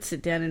I would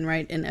sit down and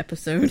write an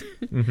episode,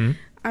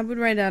 I would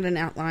write out an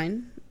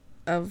outline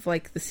of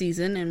like the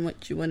season and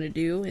what you want to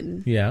do,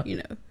 and you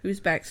know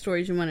whose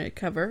backstories you want to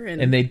cover.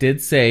 And they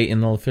did say in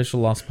the official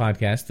Lost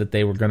podcast that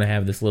they were going to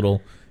have this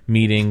little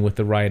meeting with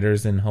the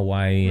writers in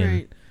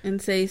Hawaii,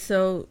 and say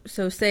so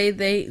say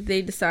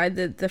they decide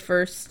that the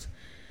first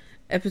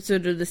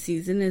episode of the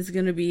season is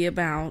going to be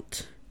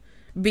about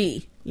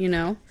B, you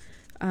know,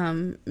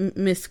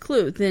 Miss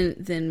Clue.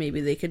 Then maybe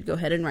they could go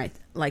ahead and write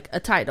like a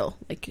title,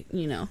 like,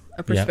 you know,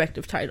 a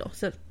perspective title.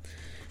 So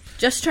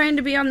just trying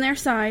to be on their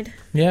side.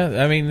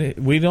 Yeah, I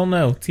mean, we don't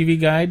know. TV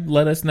Guide,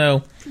 let us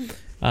know.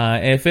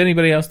 And if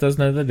anybody else does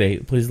know the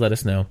date, please let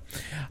us know.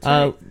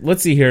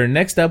 Let's see here.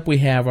 Next up, we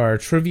have our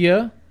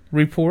trivia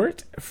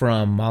report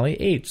from Molly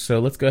H. So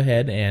let's go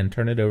ahead and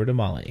turn it over to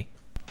Molly.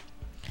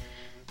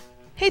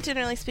 Hey,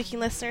 Generally Speaking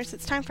listeners,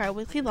 it's time for our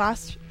weekly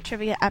Lost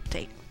Trivia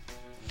Update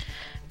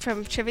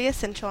from Trivia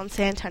Central in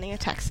San Antonio,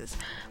 Texas.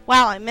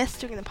 Wow, I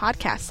missed doing the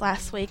podcast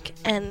last week,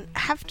 and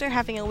after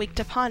having a week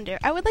to ponder,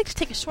 I would like to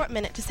take a short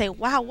minute to say,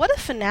 wow, what a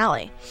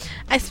finale.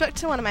 I spoke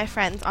to one of my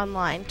friends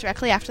online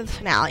directly after the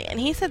finale, and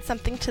he said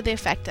something to the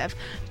effect of,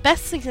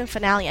 best season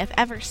finale I've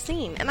ever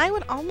seen, and I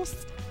would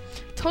almost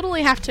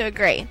totally have to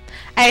agree.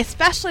 I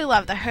especially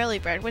love the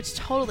Hurlybird, which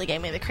totally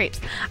gave me the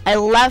creeps. I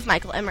love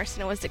Michael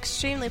Emerson and was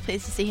extremely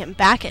pleased to see him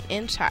back and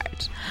in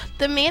charge.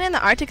 The man in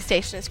the Arctic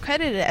station is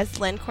credited as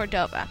Len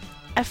Cordova,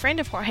 a friend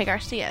of Jorge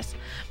Garcia's.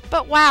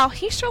 But wow,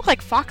 he sure looked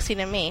like Foxy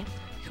to me.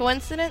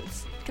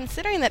 Coincidence?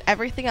 Considering that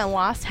everything on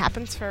Lost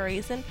happens for a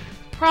reason,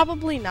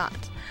 probably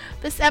not.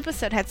 This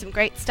episode had some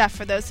great stuff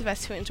for those of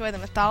us who enjoy the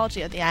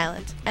mythology of the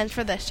island, and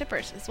for the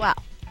shippers as well.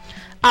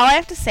 All I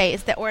have to say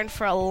is that we're in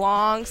for a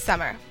long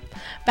summer.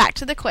 Back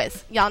to the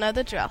quiz. Y'all know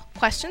the drill.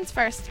 Questions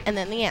first, and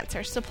then the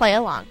answers, so play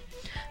along.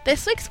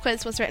 This week's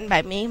quiz was written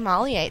by me,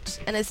 Molly H.,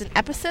 and is an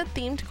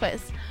episode-themed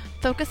quiz.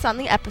 Focus on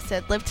the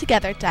episode, live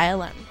together, die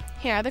alone.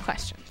 Here are the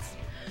questions.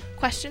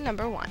 Question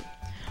number 1.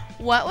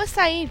 What was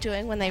Sayid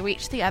doing when they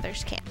reached the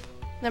others' camp?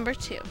 Number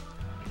 2.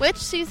 Which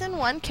season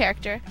 1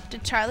 character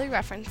did Charlie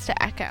reference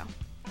to Echo?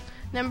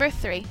 Number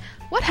 3.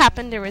 What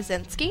happened to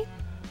Rosinski?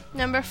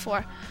 Number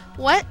 4.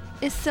 What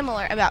is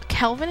similar about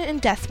Kelvin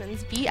and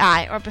Desmond's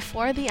BI or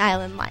Before the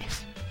Island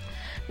life?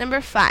 Number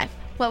 5.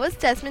 What was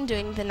Desmond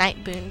doing the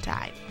night Boone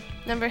died?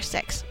 Number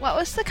 6. What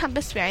was the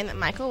compass bearing that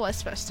Michael was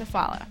supposed to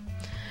follow?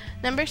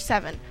 Number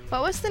 7.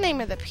 What was the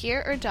name of the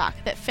pier or dock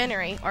that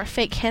Finnery, or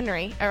Fake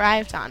Henry,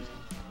 arrived on?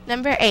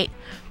 Number 8.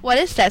 What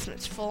is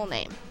Desmond's full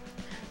name?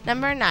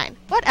 Number 9.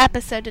 What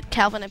episode did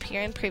Kelvin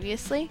appear in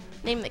previously?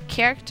 Name the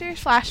character,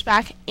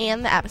 flashback,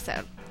 and the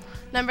episode.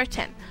 Number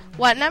 10.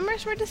 What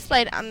numbers were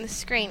displayed on the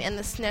screen in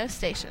the snow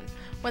station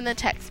when the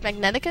text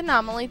Magnetic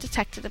Anomaly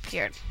Detected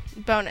appeared?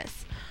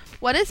 Bonus.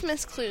 What is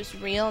Miss Clue's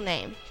real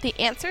name? The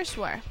answers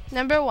were: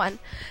 Number 1.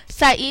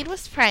 Sayid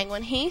was praying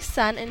when he,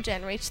 Sun, and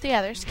Jen reached the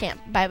others' camp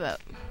by boat.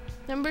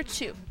 Number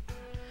 2.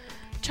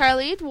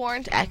 Charlie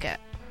warned Echo,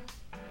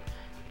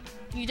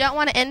 you don't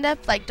want to end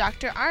up like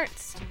Dr.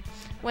 Arnst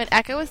when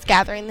Echo was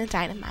gathering the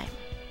dynamite.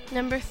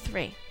 Number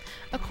 3.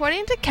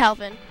 According to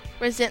Kelvin,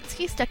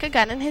 Rosinski stuck a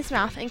gun in his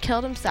mouth and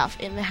killed himself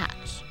in the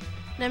hatch.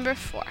 Number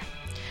 4.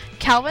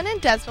 Kelvin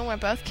and Desmond were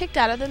both kicked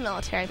out of the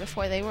military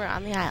before they were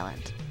on the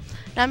island.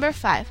 Number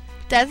 5.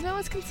 Desmond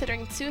was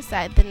considering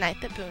suicide the night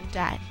that Boone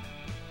died.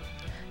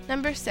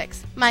 Number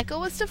 6. Michael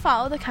was to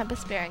follow the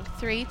compass bearing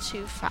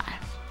 325.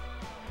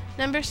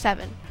 Number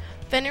 7.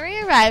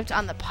 Finnery arrived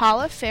on the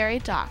Paula Ferry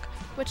dock,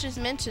 which is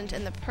mentioned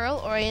in the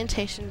Pearl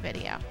orientation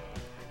video.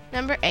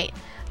 Number 8.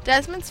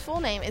 Desmond's full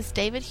name is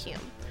David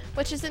Hume,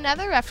 which is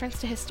another reference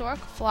to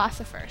historical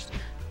philosophers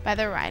by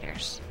the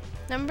writers.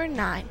 Number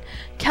 9.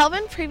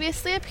 Kelvin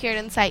previously appeared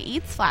in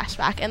Saeed's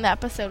flashback in the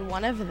episode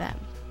One of Them.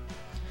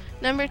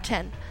 Number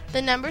 10.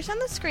 The numbers on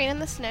the screen in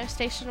the snow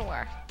station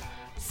were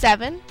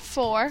 7,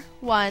 4,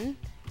 1,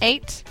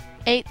 8,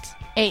 8,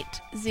 8,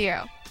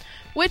 0.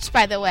 Which,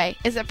 by the way,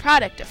 is a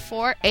product of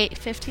 4, 8,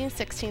 15,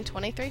 16,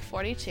 23,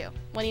 42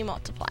 when you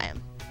multiply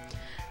them.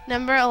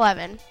 Number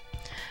 11.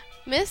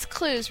 Miss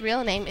Clue's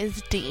real name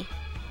is Dee.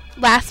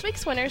 Last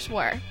week's winners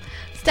were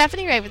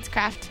Stephanie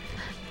Ravenscraft,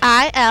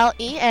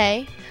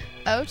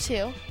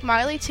 ILEA02,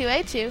 Marley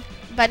 2A2,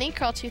 Bunny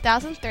Curl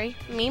 2003,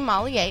 me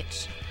Molly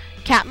H,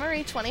 Cat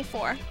Marie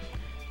 24,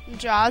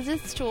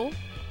 Jaws' Tool,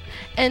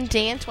 and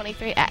Dan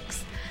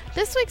 23X.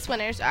 This week's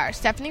winners are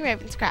Stephanie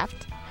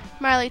Ravenscraft,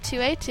 Marley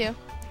 2A2,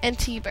 and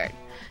T-Bird.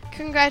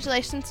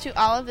 Congratulations to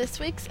all of this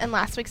week's and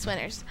last week's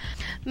winners.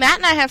 Matt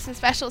and I have some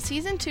special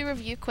Season 2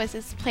 review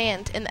quizzes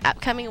planned in the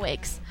upcoming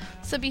weeks,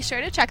 so be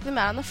sure to check them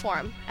out on the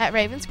forum at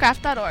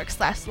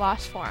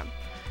ravenscraft.org/lostforum.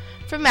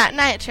 From Matt and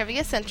I at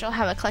Trivia Central,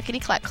 have a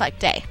clickety-clack-clack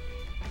day.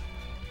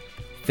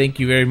 Thank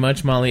you very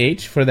much, Molly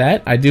H., for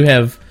that. I do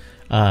have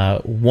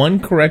one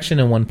correction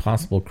and one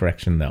possible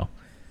correction, though.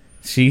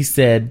 She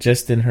said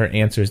just in her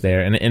answers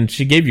there, and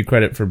she gave you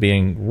credit for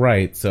being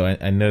right, so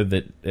I know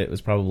that it was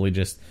probably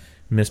just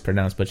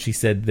mispronounced, but she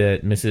said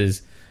that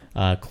Mrs.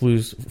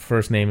 Clue's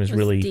first name is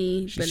really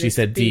D, she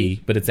said B.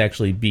 D, but it's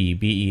actually B,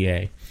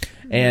 B-E-A.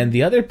 Mm-hmm. And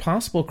the other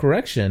possible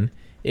correction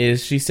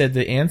is she said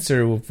the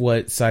answer of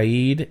what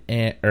that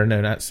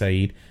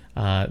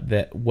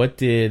what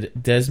did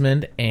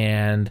Desmond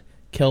and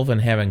Kelvin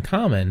have in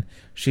common.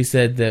 She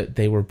said that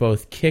they were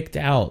both kicked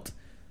out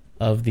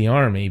of the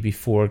army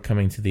before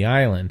coming to the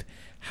island.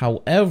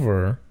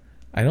 However,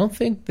 I don't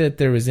think that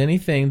there is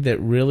anything that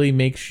really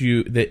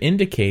that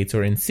indicates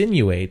or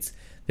insinuates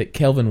that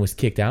Kelvin was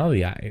kicked out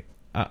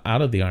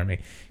of the army,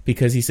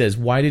 because he says,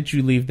 "Why did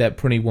you leave that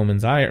pretty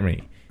woman's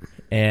army?"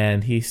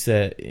 And he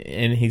says,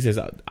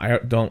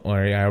 "Don't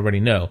worry, I already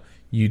know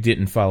you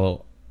didn't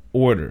follow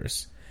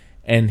orders."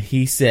 And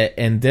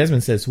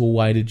Desmond says, "Well,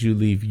 why did you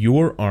leave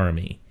your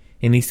army?"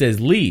 And he says,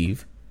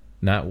 "Leave,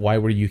 not why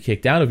were you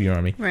kicked out of your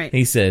army?" Right. And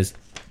he says,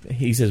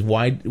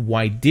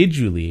 "Why did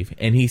you leave?"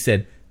 And he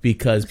said,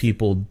 "Because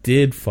people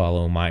did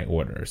follow my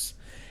orders."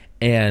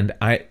 And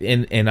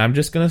I'm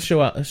just going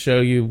to show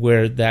you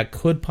where that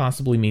could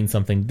possibly mean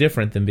something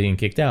different than being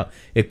kicked out.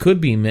 It could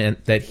be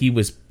meant that he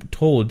was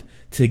told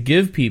to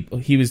give people.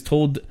 He was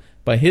told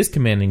by his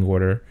commanding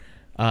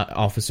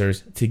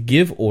officers to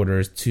give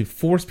orders to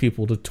force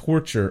people to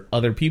torture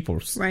other people,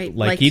 right?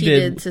 Like he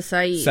did to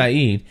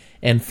Saeed.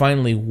 And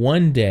finally,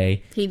 one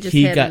day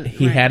he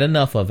had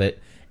enough of it.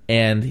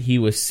 And he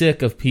was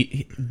sick of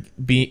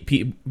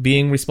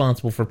being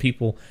responsible for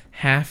people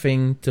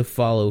having to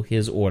follow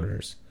his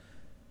orders.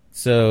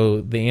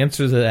 So the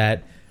answer to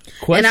that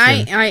question...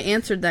 And I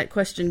answered that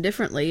question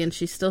differently, and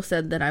she still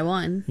said that I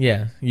won.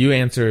 Yeah, you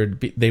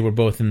answered they were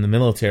both in the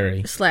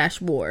military.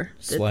 /war.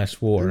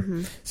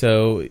 /war.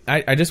 So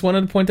I just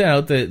wanted to point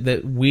out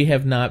that we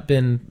have not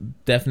been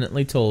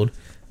definitely told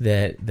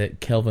that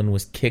Kelvin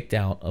was kicked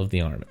out of the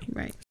army.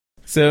 Right.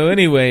 So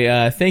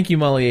anyway, thank you,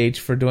 Molly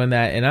H., for doing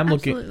that. And I'm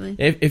looking.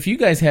 If you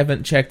guys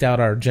haven't checked out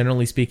our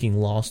Generally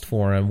Speaking Lost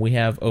forum, we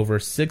have over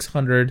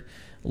 600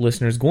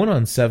 listeners, going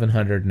on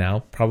 700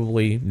 now.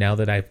 Probably now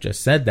that I've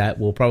just said that,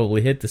 we'll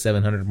probably hit the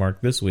 700 mark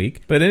this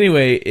week. But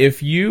anyway,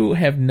 if you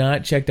have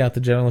not checked out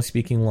the Generally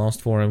Speaking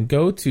Lost forum,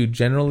 go to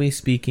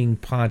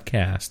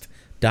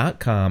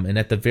generallyspeakingpodcast.com, and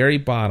at the very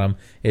bottom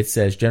it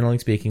says Generally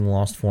Speaking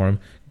Lost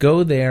forum.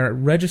 Go there,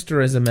 register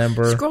as a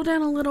member. Scroll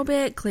down a little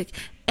bit, click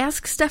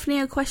Ask Stephanie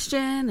a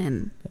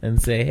Question,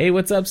 and say, "Hey,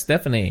 what's up,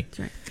 Stephanie?" That's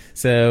right.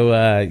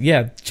 So,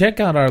 check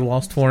out our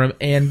Lost forum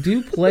and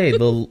do play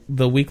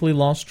the weekly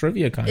Lost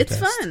Trivia contest. It's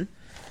fun.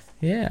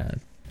 Yeah.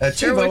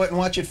 TiVo it and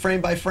watch it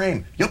frame by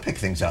frame. You'll pick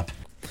things up.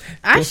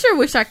 I sure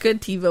wish I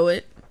could TiVo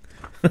it.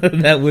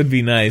 That would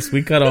be nice.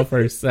 We cut off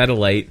our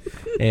satellite,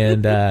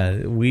 and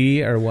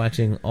we are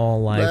watching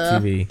all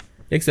live TV.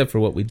 Except for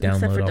what we download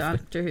Except for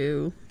Doctor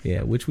Who.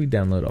 Yeah, which we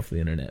download off the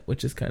internet,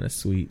 which is kind of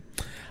sweet.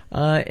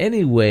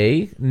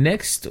 Anyway,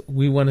 next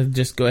we want to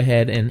just go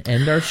ahead and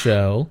end our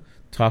show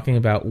talking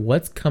about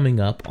what's coming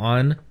up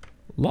on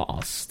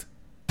Lost.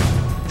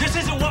 This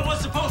isn't what was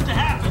supposed to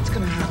happen. What's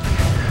going to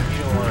happen? You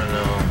don't want to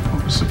know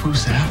what was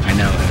supposed to happen. I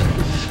know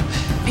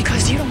it.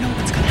 Because you don't know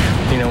what's going to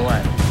happen. You know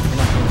what? We're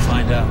not going to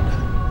find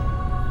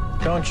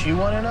out. Don't you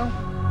want to know?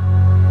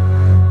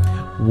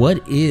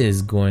 What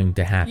is going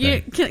to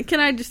happen? Can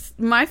I just...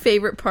 My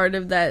favorite part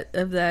of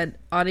that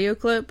audio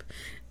clip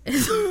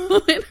is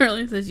when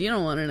Hurley says, "You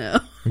don't want to know."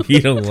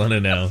 You don't want to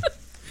know.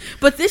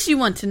 But this you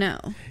want to know.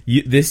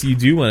 This you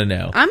do want to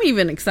know. I'm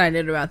even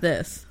excited about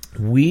this.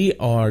 We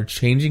are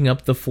changing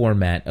up the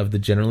format of the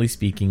Generally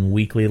Speaking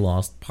Weekly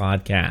Lost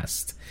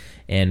podcast.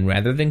 And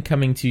rather than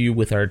coming to you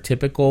with our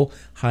typical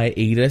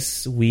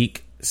hiatus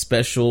week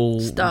special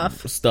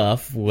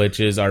stuff, which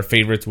is our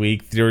favorites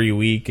week, theory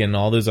week, and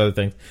all those other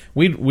things,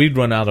 we'd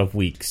run out of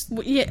weeks.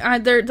 Yeah,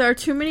 there are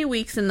too many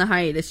weeks in the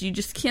hiatus. You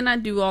just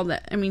cannot do all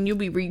that. I mean, you'll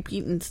be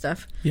repeating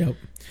stuff. Yep.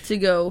 To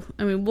go,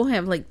 I mean, we'll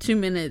have like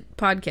 2-minute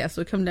podcasts.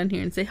 We'll come down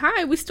here and say,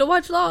 "Hi, we still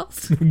watch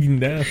Lost." No We're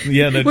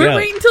doubt.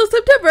 waiting until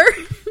September.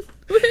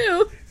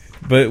 Woohoo!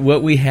 But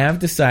what we have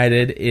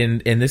decided,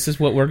 and this is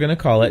what we're going to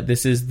call it,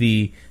 this is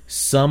the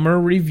summer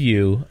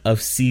review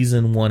of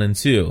season 1 and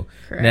 2.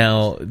 Correct.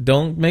 Now,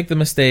 don't make the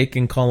mistake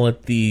and call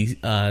it the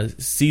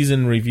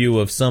season review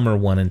of summer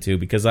 1 and 2,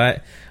 because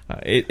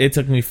it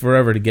took me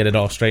forever to get it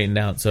all straightened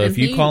out. So if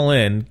you call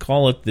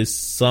it this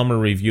summer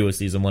review of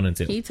season 1 and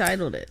 2. He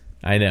titled it.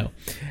 I know.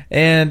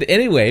 And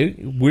anyway,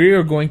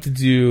 we're going to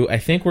do, I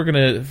think we're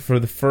going to, for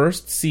the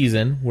first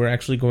season, we're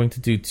actually going to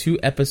do 2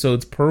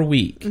 episodes per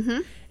week. Mm-hmm.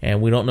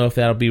 And we don't know if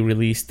that'll be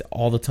released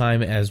all the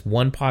time as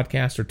one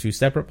podcast or 2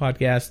 separate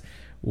podcasts.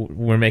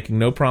 We're making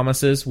no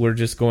promises. We're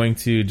just going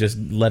to just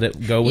let it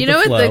go with the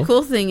flow. You know what the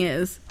cool thing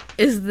is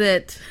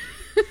that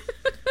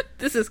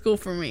this is cool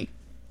for me.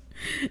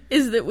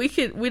 Is that we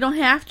don't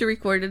have to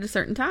record at a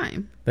certain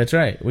time. That's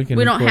right. We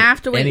don't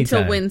have to wait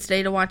anytime. until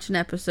Wednesday to watch an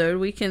episode.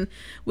 We can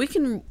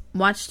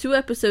watch 2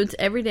 episodes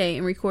every day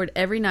and record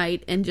every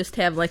night and just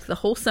have like the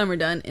whole summer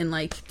done in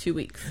like 2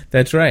 weeks.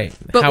 That's right.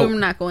 But we're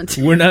not going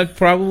to. We're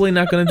probably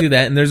not going to do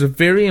that. And there's a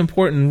very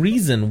important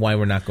reason why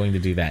we're not going to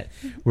do that.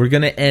 We're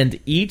going to end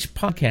each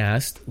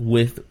podcast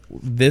with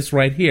this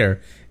right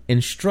here,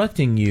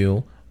 instructing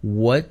you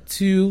what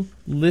to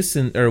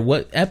listen or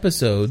what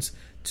episodes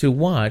to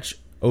watch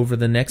over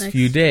the next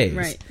few days.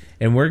 Right.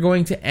 And we're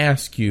going to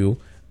ask you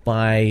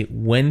by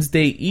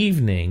Wednesday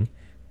evening,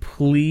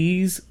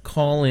 please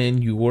call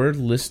in your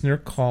listener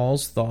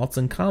calls, thoughts,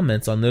 and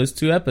comments on those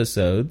 2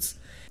 episodes.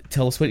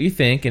 Tell us what you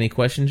think, any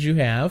questions you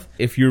have.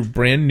 If you're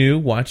brand new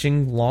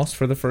watching Lost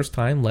for the first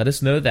time, let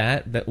us know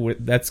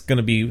that's going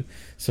to be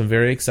some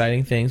very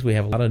exciting things. We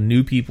have a lot of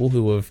new people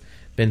who have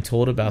been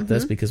told about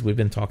this because we've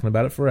been talking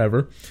about it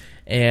forever.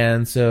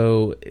 And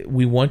so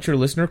we want your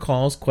listener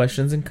calls,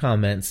 questions, and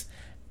comments,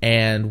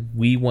 and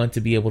we want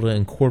to be able to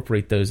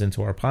incorporate those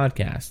into our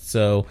podcast.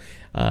 So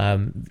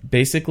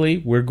basically,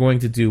 we're going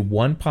to do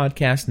 1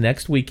 podcast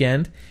next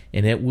weekend,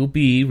 and it will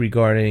be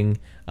regarding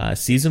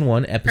season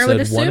 1, episode 1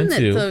 and 2. I would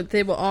assume that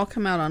they will all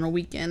come out on a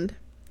weekend.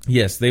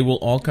 Yes, they will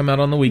all come out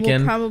on the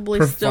weekend, we'll probably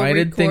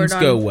provided still things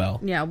go well.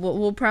 Yeah,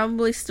 we'll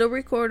probably still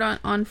record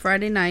on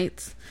Friday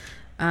nights,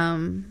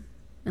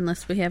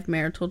 unless we have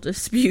marital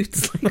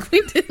disputes like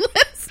we did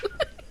last night.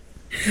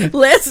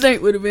 Last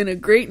night would have been a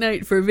great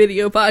night for a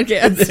video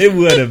podcast. It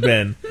would have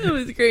been. It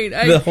was great.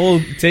 The whole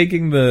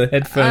taking the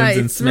headphones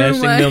and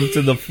smashing them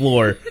to the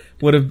floor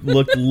would have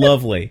looked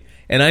lovely.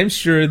 And I'm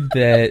sure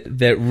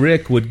that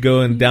Rick would go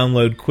and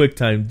download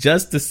QuickTime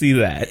just to see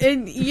that.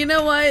 And you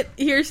know what?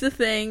 Here's the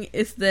thing,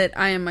 is that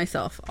I am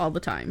myself all the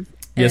time.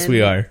 Yes,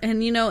 we are.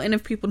 And and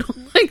if people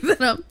don't like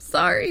that, I'm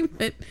sorry.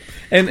 But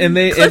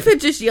Cliff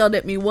had just yelled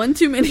at me one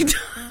too many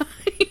times.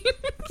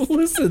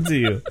 Listen to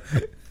you.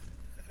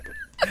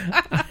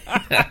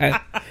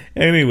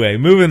 Anyway,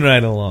 moving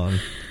right along.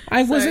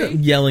 I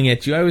wasn't yelling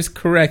at you. I was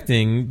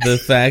correcting the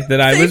fact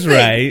that I was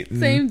right.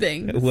 Same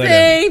thing. Whatever.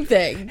 Same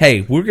thing.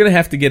 Hey, we're going to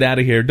have to get out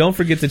of here. Don't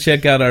forget to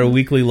check out our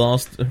weekly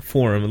Lost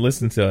forum and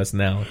listen to us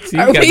now.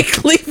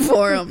 Weekly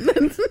forum.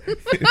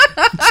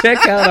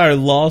 Check out our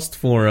Lost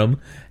forum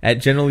at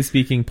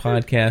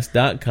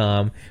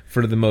generallyspeakingpodcast.com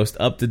for the most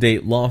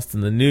up-to-date Lost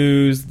in the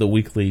news, the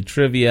weekly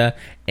trivia,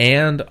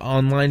 and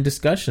online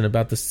discussion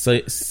about the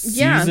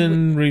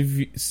season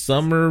review,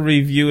 summer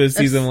review of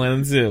season 1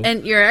 and 2.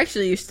 And you're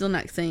still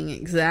not saying it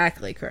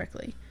exactly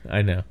correctly.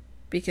 I know.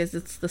 Because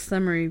it's the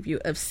summer review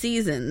of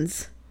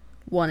seasons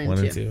 1 and 2.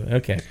 1 and 2.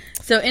 Okay.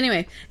 So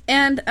anyway,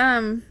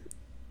 and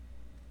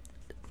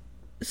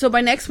so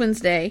by next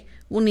Wednesday,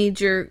 we'll need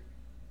your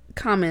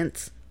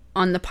comments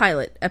on the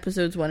pilot,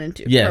 episodes 1 and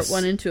 2. Yes.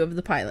 Part 1 and 2 of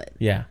the pilot.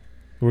 Yeah.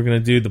 We're going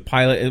to do the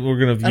pilot. We're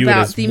going to view it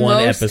as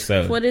one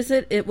episode. What is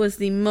it? It was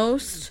the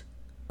most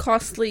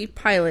costly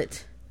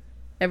pilot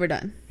ever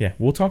done. Yeah.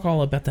 We'll talk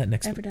all about that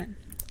next week. Ever done.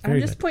 Very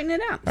I'm just good. pointing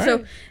it out. All So,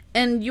 right.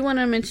 and you want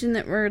to mention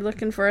that we're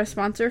looking for a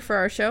sponsor for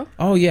our show?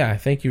 Oh, yeah.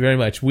 Thank you very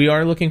much. We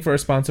are looking for a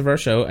sponsor of our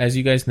show. As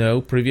you guys know,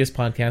 previous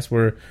podcasts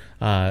were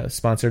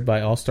sponsored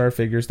by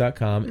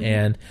allstarfigures.com,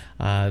 and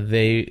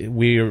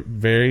we are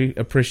very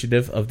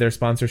appreciative of their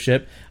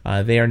sponsorship.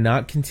 They are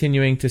not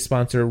continuing to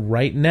sponsor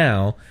right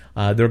now.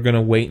 They're going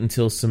to wait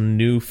until some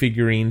new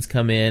figurines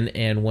come in,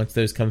 and once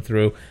those come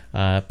through,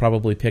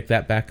 probably pick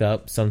that back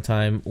up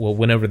sometime, well,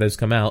 whenever those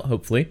come out,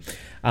 hopefully.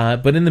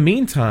 But in the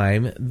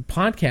meantime,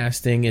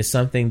 podcasting is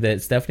something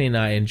that Stephanie and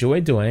I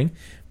enjoy doing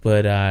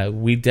But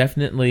we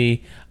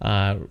definitely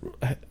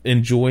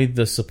enjoy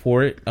the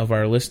support of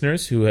our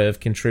listeners who have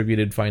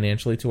contributed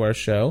financially to our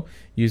show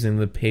using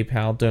the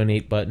PayPal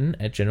donate button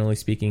at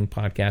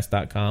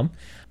generallyspeakingpodcast.com.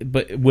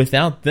 But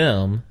without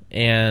them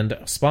and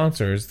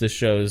sponsors, this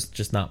show is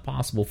just not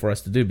possible for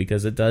us to do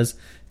because it does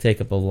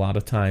take up a lot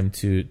of time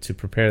to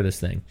prepare this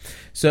thing.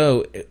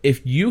 So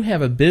if you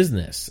have a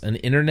business, an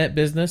internet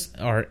business,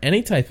 or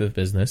any type of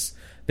business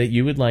that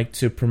you would like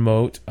to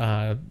promote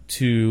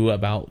to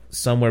about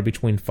somewhere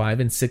between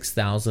 5,000 and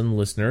 6,000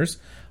 listeners,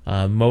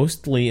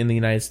 mostly in the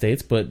United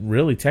States, but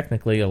really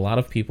technically a lot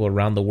of people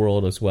around the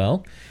world as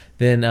well,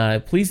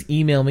 then please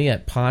email me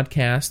at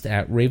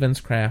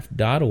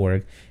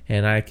podcast@ravenscraft.org,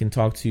 and I can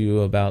talk to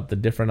you about the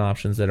different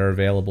options that are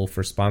available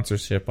for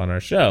sponsorship on our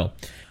show.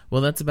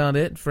 Well, that's about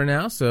it for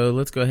now, so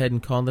let's go ahead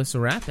and call this a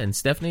wrap. And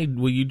Stephanie,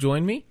 will you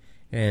join me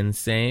in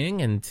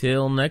saying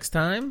until next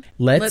time,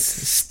 let's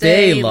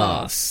stay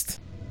lost.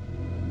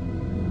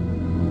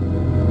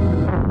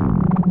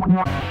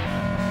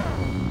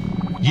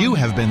 You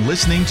have been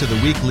listening to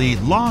the weekly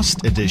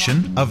Lost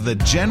edition of the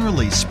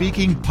Generally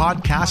Speaking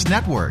Podcast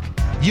Network.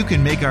 You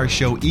can make our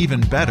show even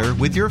better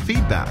with your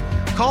feedback.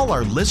 Call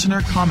our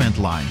listener comment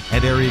line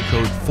at area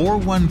code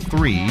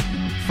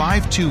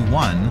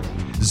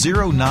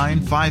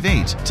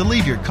 413-521-0958 to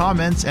leave your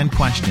comments and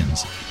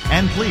questions.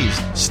 And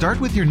please start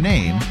with your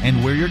name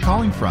and where you're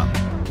calling from.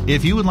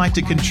 If you would like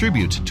to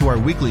contribute to our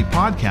weekly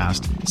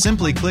podcast,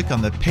 simply click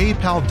on the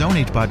PayPal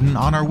donate button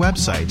on our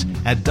website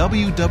at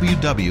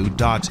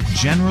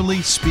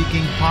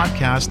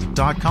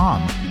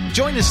www.generallyspeakingpodcast.com.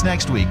 Join us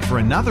next week for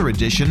another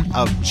edition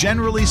of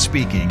Generally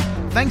Speaking.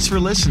 Thanks for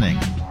listening.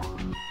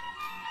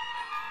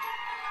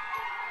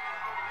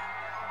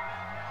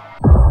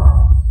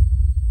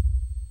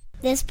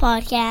 This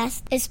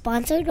podcast is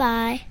sponsored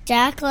by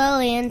Jack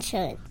Lilly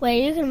Insurance, where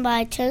you can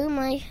buy term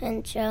life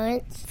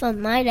insurance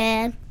from my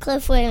dad,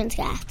 Cliff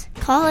Ravenscraft.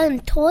 Call him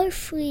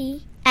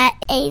toll-free at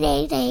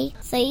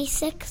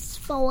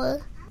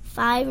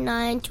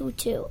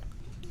 888-364-5922.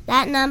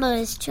 That number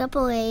is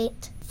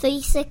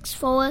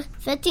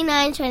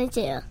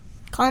 888-364-5922.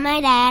 Call my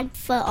dad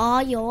for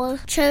all your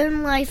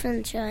term life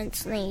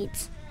insurance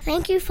needs.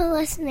 Thank you for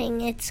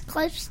listening. It's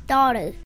Cliff's daughter.